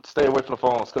then stay away from the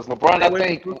phones. Because LeBron, I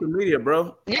think social media,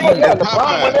 bro. Yeah.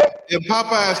 And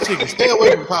Popeye's chicken. Stay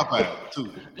away from Popeye too.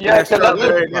 Yeah,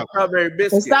 strawberry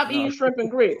biscuit. And stop eating shrimp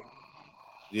and grits.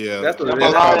 Yeah, that's what it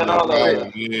is.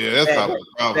 Yeah, that's not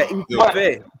the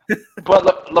problem.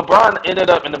 But LeBron ended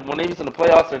up when he was in the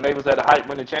playoffs and they was at a height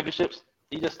winning championships.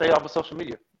 He just stayed off of social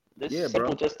media. Bro.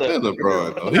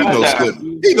 LeBron.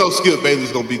 He knows Skip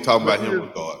Bayless gonna be talking about him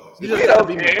regardless.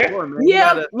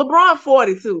 Yeah, LeBron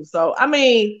 42. So I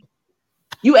mean,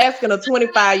 you asking a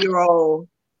 25-year-old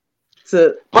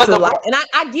to and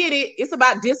I get it. It's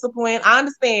about discipline. I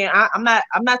understand. I'm not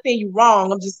saying you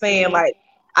wrong. I'm just saying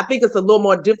I think it's a little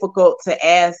more difficult to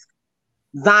ask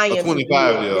Zion a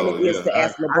 25-year-old to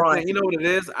ask LeBron. You know what it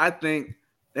is? I think,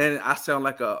 and I sound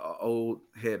like a old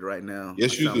head right now.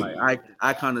 Yes, you do.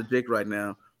 I contradict right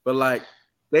now, but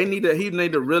he need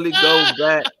to really go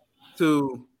back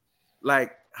to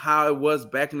like how it was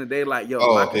back in the day. Like, yo,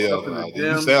 lock yourself in the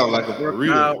gym, you sound like a work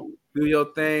burrito. out, do your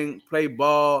thing, play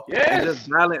ball, and just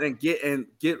balance and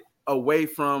get away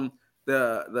from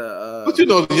the. But you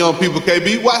know the young people,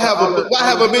 KB. Why have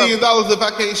 $1 million if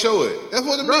I can't show it? That's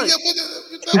what it means.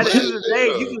 At the end of the day,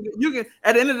 you can.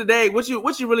 At the end of the day, what you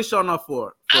really showing off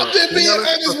for? I'm just being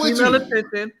honest with you.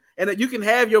 Attention, and you can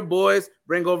have your boys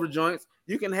bring over joints.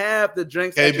 You can have the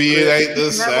drinks. KB, it ain't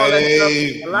the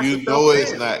same. You know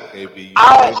it's not, KB.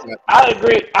 I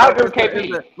agree. I agree with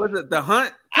KB. Was it the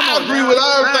hunt? I agree with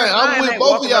everything. I'm with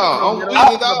both of y'all. I'm with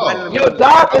it all. Your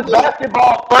job is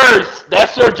basketball first.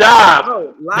 That's your job.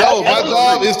 No, my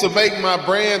job is to make my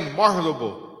brand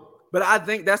marketable. But I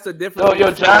think that's the difference. No,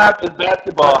 your job is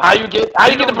basketball. How you get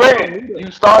the brand?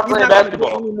 You start playing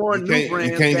basketball.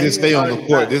 You can't just stay on the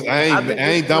court. I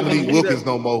ain't Dominique Wilkins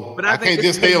no more. I can't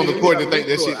just stay on the court and think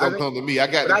that shit gonna come to me. I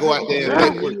got to go out there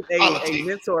and network. A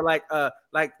mentor like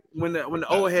when the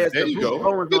old heads, there you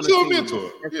go. Get you a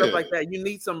mentor and stuff like that. You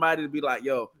need somebody to be like,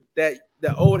 yo, that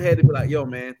the old head to be like, yo,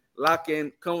 man, lock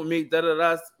in, come with me,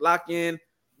 lock in.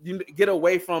 You get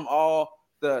away from all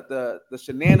the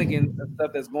shenanigans and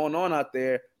stuff that's going on out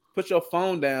there. Put your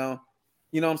phone down,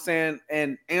 you know what I'm saying,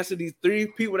 and answer these 3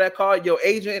 people that call, your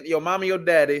agent, your mom, and your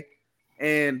daddy,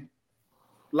 and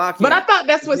lock in. But I thought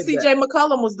that's what CJ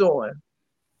McCollum was doing.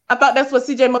 I thought that's what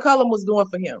CJ McCollum was doing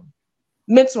for him,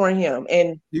 mentoring him.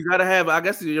 And you gotta have, I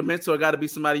guess your mentor got to be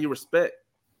somebody you respect,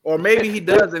 or maybe he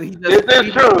does, and he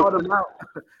just called him out.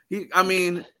 I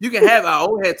mean, you can have our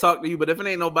old head talk to you, but if it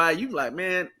ain't nobody, you like,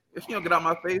 man, if you don't get out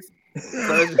my face.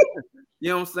 You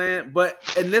know what I'm saying? But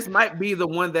and this might be the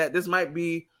one that this might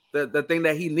be the thing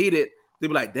that he needed to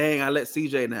be like, dang, I let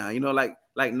CJ down. You know, like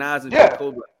Nas and J.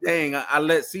 Cole, like, dang, I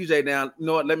let CJ down. You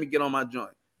know what? Let me get on my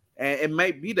joint. And it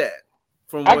might be that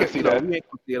from I what can see that. We ain't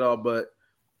gonna see it all, but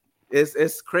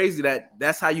it's crazy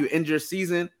that's how you end your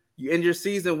season. You end your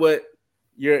season with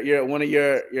your one of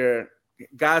your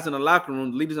guys in the locker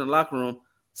room, leaders in the locker room,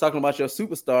 talking about your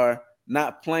superstar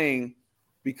not playing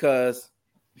because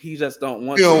he just don't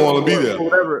want. He don't want to be there.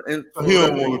 Whatever. And he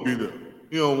don't want to be there.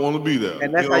 He don't want to be there.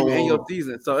 And that's how you end your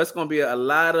season. So it's gonna be a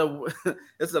lot of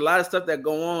stuff that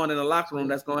go on in the locker room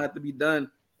that's gonna have to be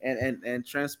done and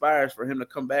transpires for him to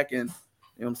come back and,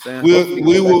 you know what I'm saying?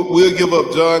 We'll give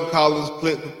up John Collins,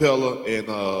 Clint Capella, and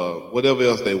whatever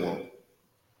else they want.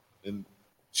 And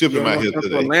ship him out here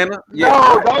today. Atlanta?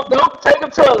 Yeah. No, don't take him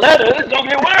to Atlanta. It's gonna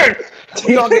get worse.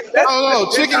 Chicken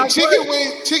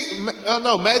wings.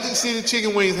 No, Magic City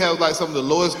chicken wings have like some of the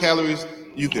lowest calories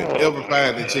you can ever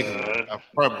find in chicken wings. I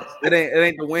promise. It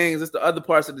ain't the wings. It's the other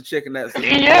parts of the chicken that's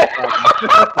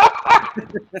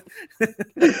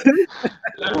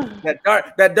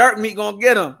that dark meat gonna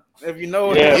get them if you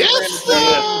know. Yes.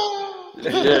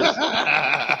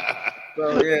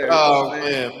 So yeah. Oh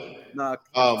man. Nah,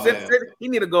 he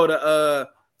need to go to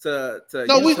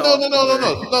No,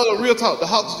 real talk. The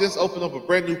Hawks just opened up a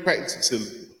brand new practice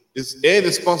facility.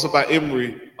 It's sponsored by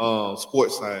Emory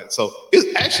Sports Science, so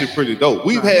it's actually pretty dope.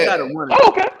 Okay.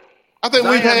 I think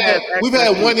we've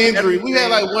had one injury. We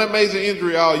had like one major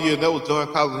injury all year. That was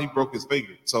John Collins. He broke his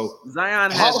finger. So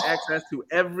Zion has access to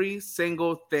every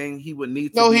single thing he would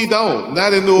need. No, he don't.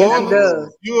 Not in New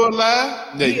Orleans. You a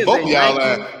lie? Both of y'all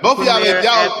lie. Both of y'all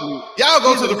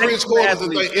go to the French quarters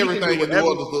and think everything in New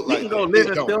Orleans look like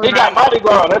that. He got Mardi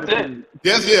Gras. That's it.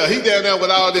 Yes, yeah. He down there with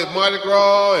all that Mardi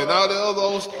Gras and all the other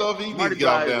old stuff. He need to get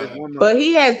off down. But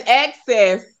he has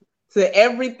access to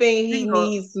everything he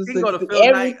needs to go to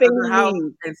everything he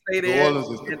needs and stay there and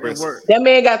work. That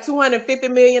man got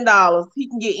 $250 million. He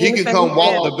can get anything. He can come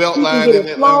walk the belt line in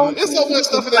Atlanta. There's so much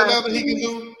stuff in Atlanta he can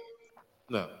do.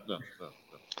 No.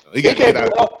 He got to get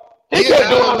out. He got to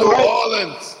go to New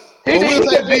Orleans.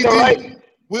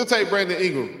 We'll take Brandon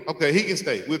Ingram. Okay, he can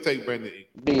stay. We'll take Brandon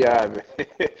Ingram.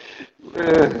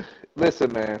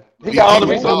 Listen, man. He got all the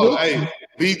resources. Hey,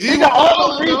 BG. He got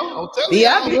all the resources.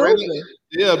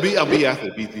 Yeah, I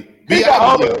said BG.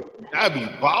 I be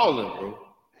balling, bro.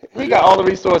 He got all the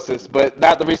resources, but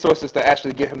not the resources to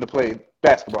actually get him to play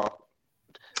basketball.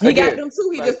 He got them too.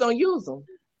 He just don't use them.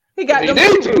 He got them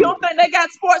too. You don't think they got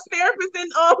sports therapists in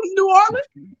New Orleans?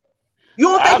 You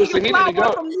don't think he can fly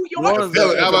one from New York?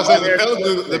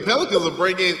 The Pelicans will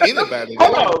bring in anybody.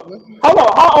 Hold on.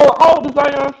 How old is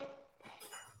Zion?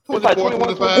 24,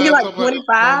 25. He's like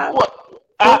 25.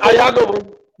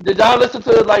 Did y'all listen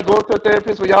to like going to a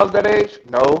therapist when y'all was that age?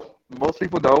 No, most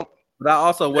people don't. But I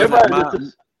also wasn't.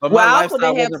 I also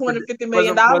didn't have $250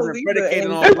 million either.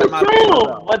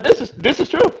 But this is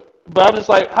true. But I'm just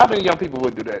like, how many young people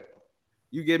would do that?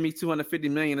 You give me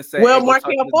 $250 million to say, well,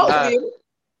 Markelle Fultz did.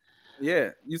 Yeah,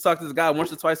 you talk to this guy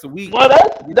once or twice a week. Well,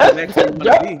 that's next thing you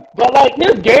wanna be. but like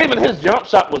his game and his jump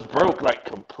shot was broke like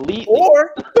completely.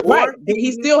 Or Right.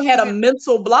 He still had a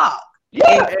mental block.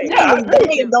 Yeah, And I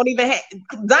agree. Zion don't even have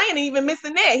Zion ain't even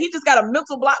missing that. He just got a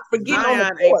mental block for getting on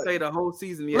Zion the ain't court. played the whole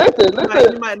season yet.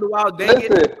 Listen. He might do all day. He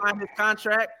signed his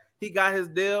contract. He got his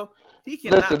deal. He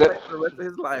cannot play for the rest of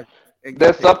his life.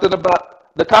 There's something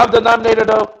about the common denominator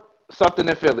though. Something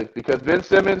in Philly because Ben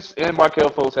Simmons and Markelle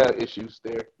Fultz had issues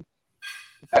there.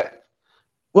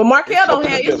 Well, Markelle don't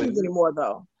something have in Philly. issues anymore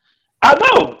though. I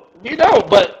know,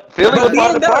 but Philly But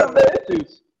was part of the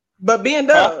issues. But Ben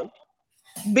does.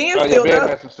 Ben Oh, still Ben does.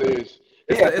 has some serious.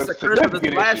 It's a curse of the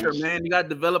significant slasher, issues. man. You got to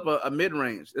develop a mid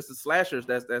range. It's the slashers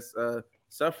that's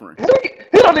suffering.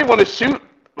 He don't even want to shoot.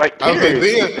 Like, I period.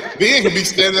 mean, Ben can be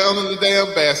standing under the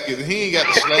damn basket and he ain't got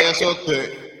the slash or cut.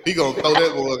 He gonna throw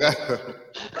that boy out.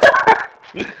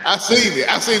 I seen it.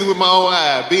 I seen it with my own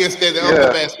eye. Ben standing under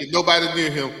the basket, nobody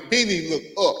near him. He didn't even look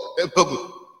up. That public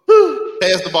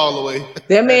pass the ball away.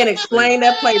 That man explained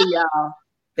that play to y'all.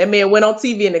 That man went on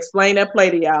TV and explained that play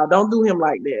to y'all. Don't do him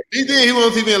like that. He did. He went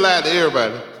on TV and lied to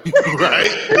everybody. Right?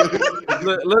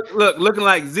 Looking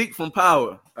like Zeke from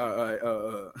Power.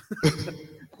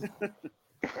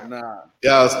 Nah.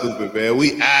 Y'all stupid, man.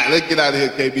 Let's get out of here,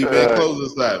 KB, man.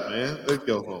 Close this out, man. Let's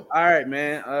go home. All right,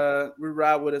 man. We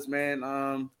ride with us,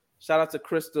 man. Shout out to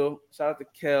Crystal. Shout out to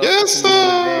Kel. Yes,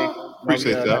 sir.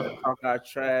 Appreciate y'all. Talk our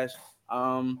trash.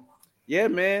 Yeah,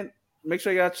 man. Make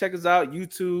sure y'all check us out.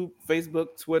 YouTube,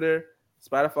 Facebook, Twitter,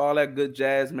 Spotify, all that good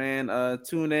jazz, man.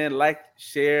 Tune in, like,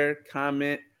 share,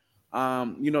 comment.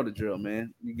 You know the drill,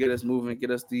 man. You get us moving,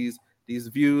 get us these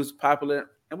views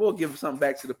popular, and we'll give something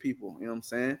back to the people. You know what I'm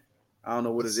saying? I don't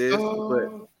know what it is,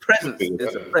 but presence.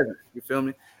 It's a present. You feel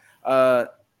me?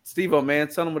 Steve-O, man,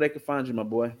 tell them where they can find you, my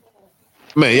boy.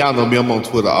 Man, y'all know me. I'm on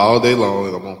Twitter all day long,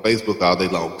 and I'm on Facebook all day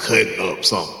long, cutting up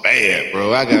something bad,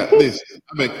 bro. I've been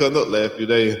cutting up last few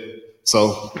days.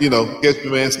 So, catch me,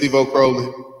 man, Steve-O Crowley.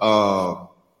 On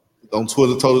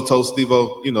Twitter, toe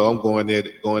Steve-O. I'm going at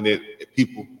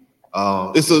people.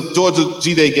 It's a Georgia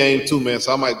G-Day game too, man.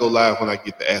 So I might go live when I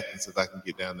get to Athens if I can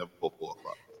get down there before 4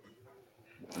 o'clock.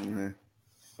 Mm-hmm. I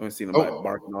haven't seen nobody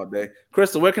barking all day.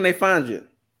 Crystal, where can they find you?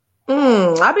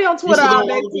 I be on Twitter all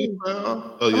day too.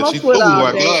 Oh yeah, she's cool.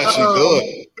 My God, she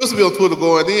good. Crystal be on Twitter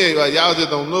going in, like y'all just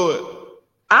don't know it.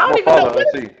 I don't even know.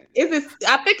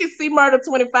 I think it's C Murder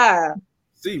 25.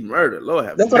 C Murder, Lord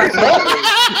have mercy. That's what I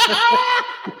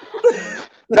said.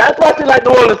 That's why she like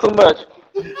New Orleans so much.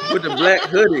 With the black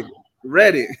hoodie,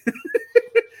 ready.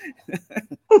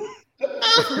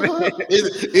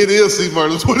 It is C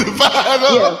Murder 25.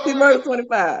 Yeah, C Murder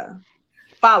 25.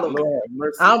 Follow me.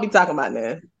 I don't be talking about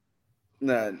that.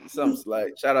 Nah, something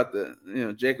like shout out to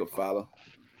Jacob follow.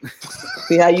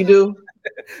 See how you do?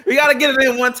 We gotta get it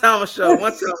in one time a show.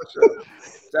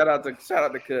 Shout out to Cuz.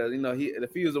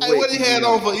 If he was awake. Hey, what he had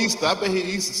on for Easter? I bet his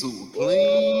Easter suit was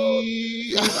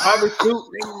clean. Harvard suit,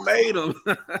 they made him.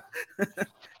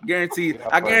 Guaranteed.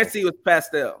 I guarantee it was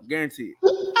pastel. Guaranteed.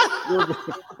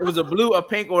 It was a blue, a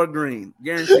pink, or a green.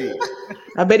 Guaranteed.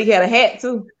 I bet he had a hat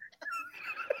too.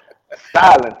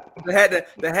 Styling. The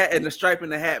hat and the stripe in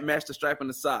the hat matched the stripe in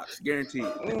the socks. Guaranteed.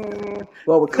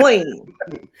 Well, we're clean.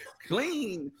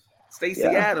 Clean. Stacey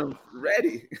Adams,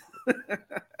 ready.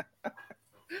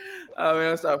 Oh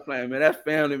man, stop playing, man. That's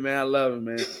family, man. I love it,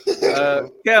 man.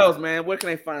 Kels, man, where can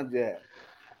they find you at?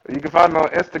 You can find me on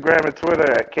Instagram and Twitter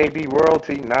at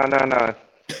KBRoyalty999.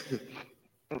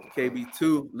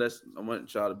 KB2. I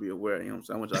want y'all to be aware. You know what I'm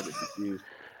saying? I want y'all to get confused.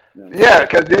 Yeah,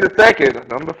 because you're the second.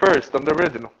 I'm the first. I'm the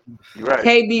original. You're right.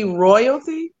 KB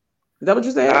Royalty? Is that what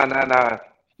you said? 999.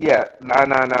 Yeah,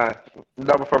 999.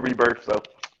 Number for rebirth. So.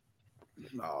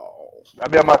 No. I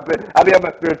be on my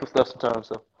spiritual stuff sometimes.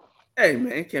 So. Hey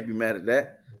man, can't be mad at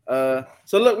that.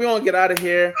 So look, we gonna get out of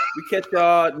here. We catch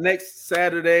y'all next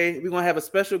Saturday. We're gonna have a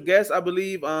special guest, I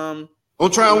believe. I'm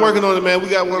trying working on it, man. We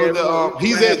got one of the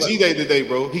he's at G-Day today,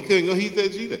 bro. He couldn't go, he's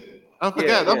at G-Day. I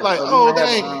forgot. I'm like, so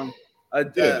dang. A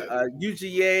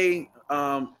UGA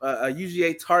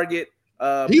target.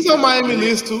 He's on Miami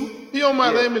list too. He on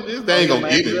Miami list. They ain't gonna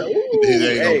get it.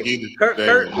 They ain't gonna get it.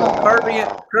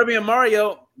 Kirby and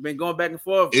Mario been going back and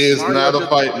forth. It's not a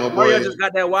fight, my boy. Mario just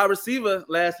got that wide receiver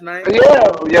last night.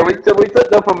 Yeah. We took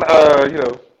them from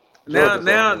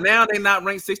Now they not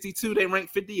ranked 62. They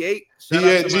ranked 58. He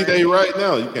at G-Day right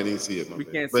now. You can't even see it. We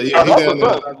can't see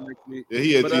it. Yeah,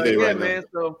 he at G-Day right now. Man,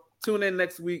 so tune in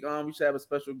next week. We should have a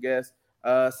special guest.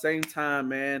 Same time,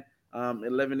 man.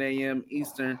 11 a.m.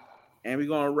 Eastern. And we're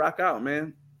going to rock out,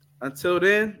 man. Until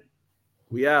then,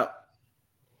 we out.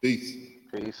 Peace.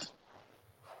 Peace.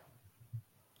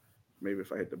 Maybe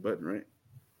if I hit the button, right?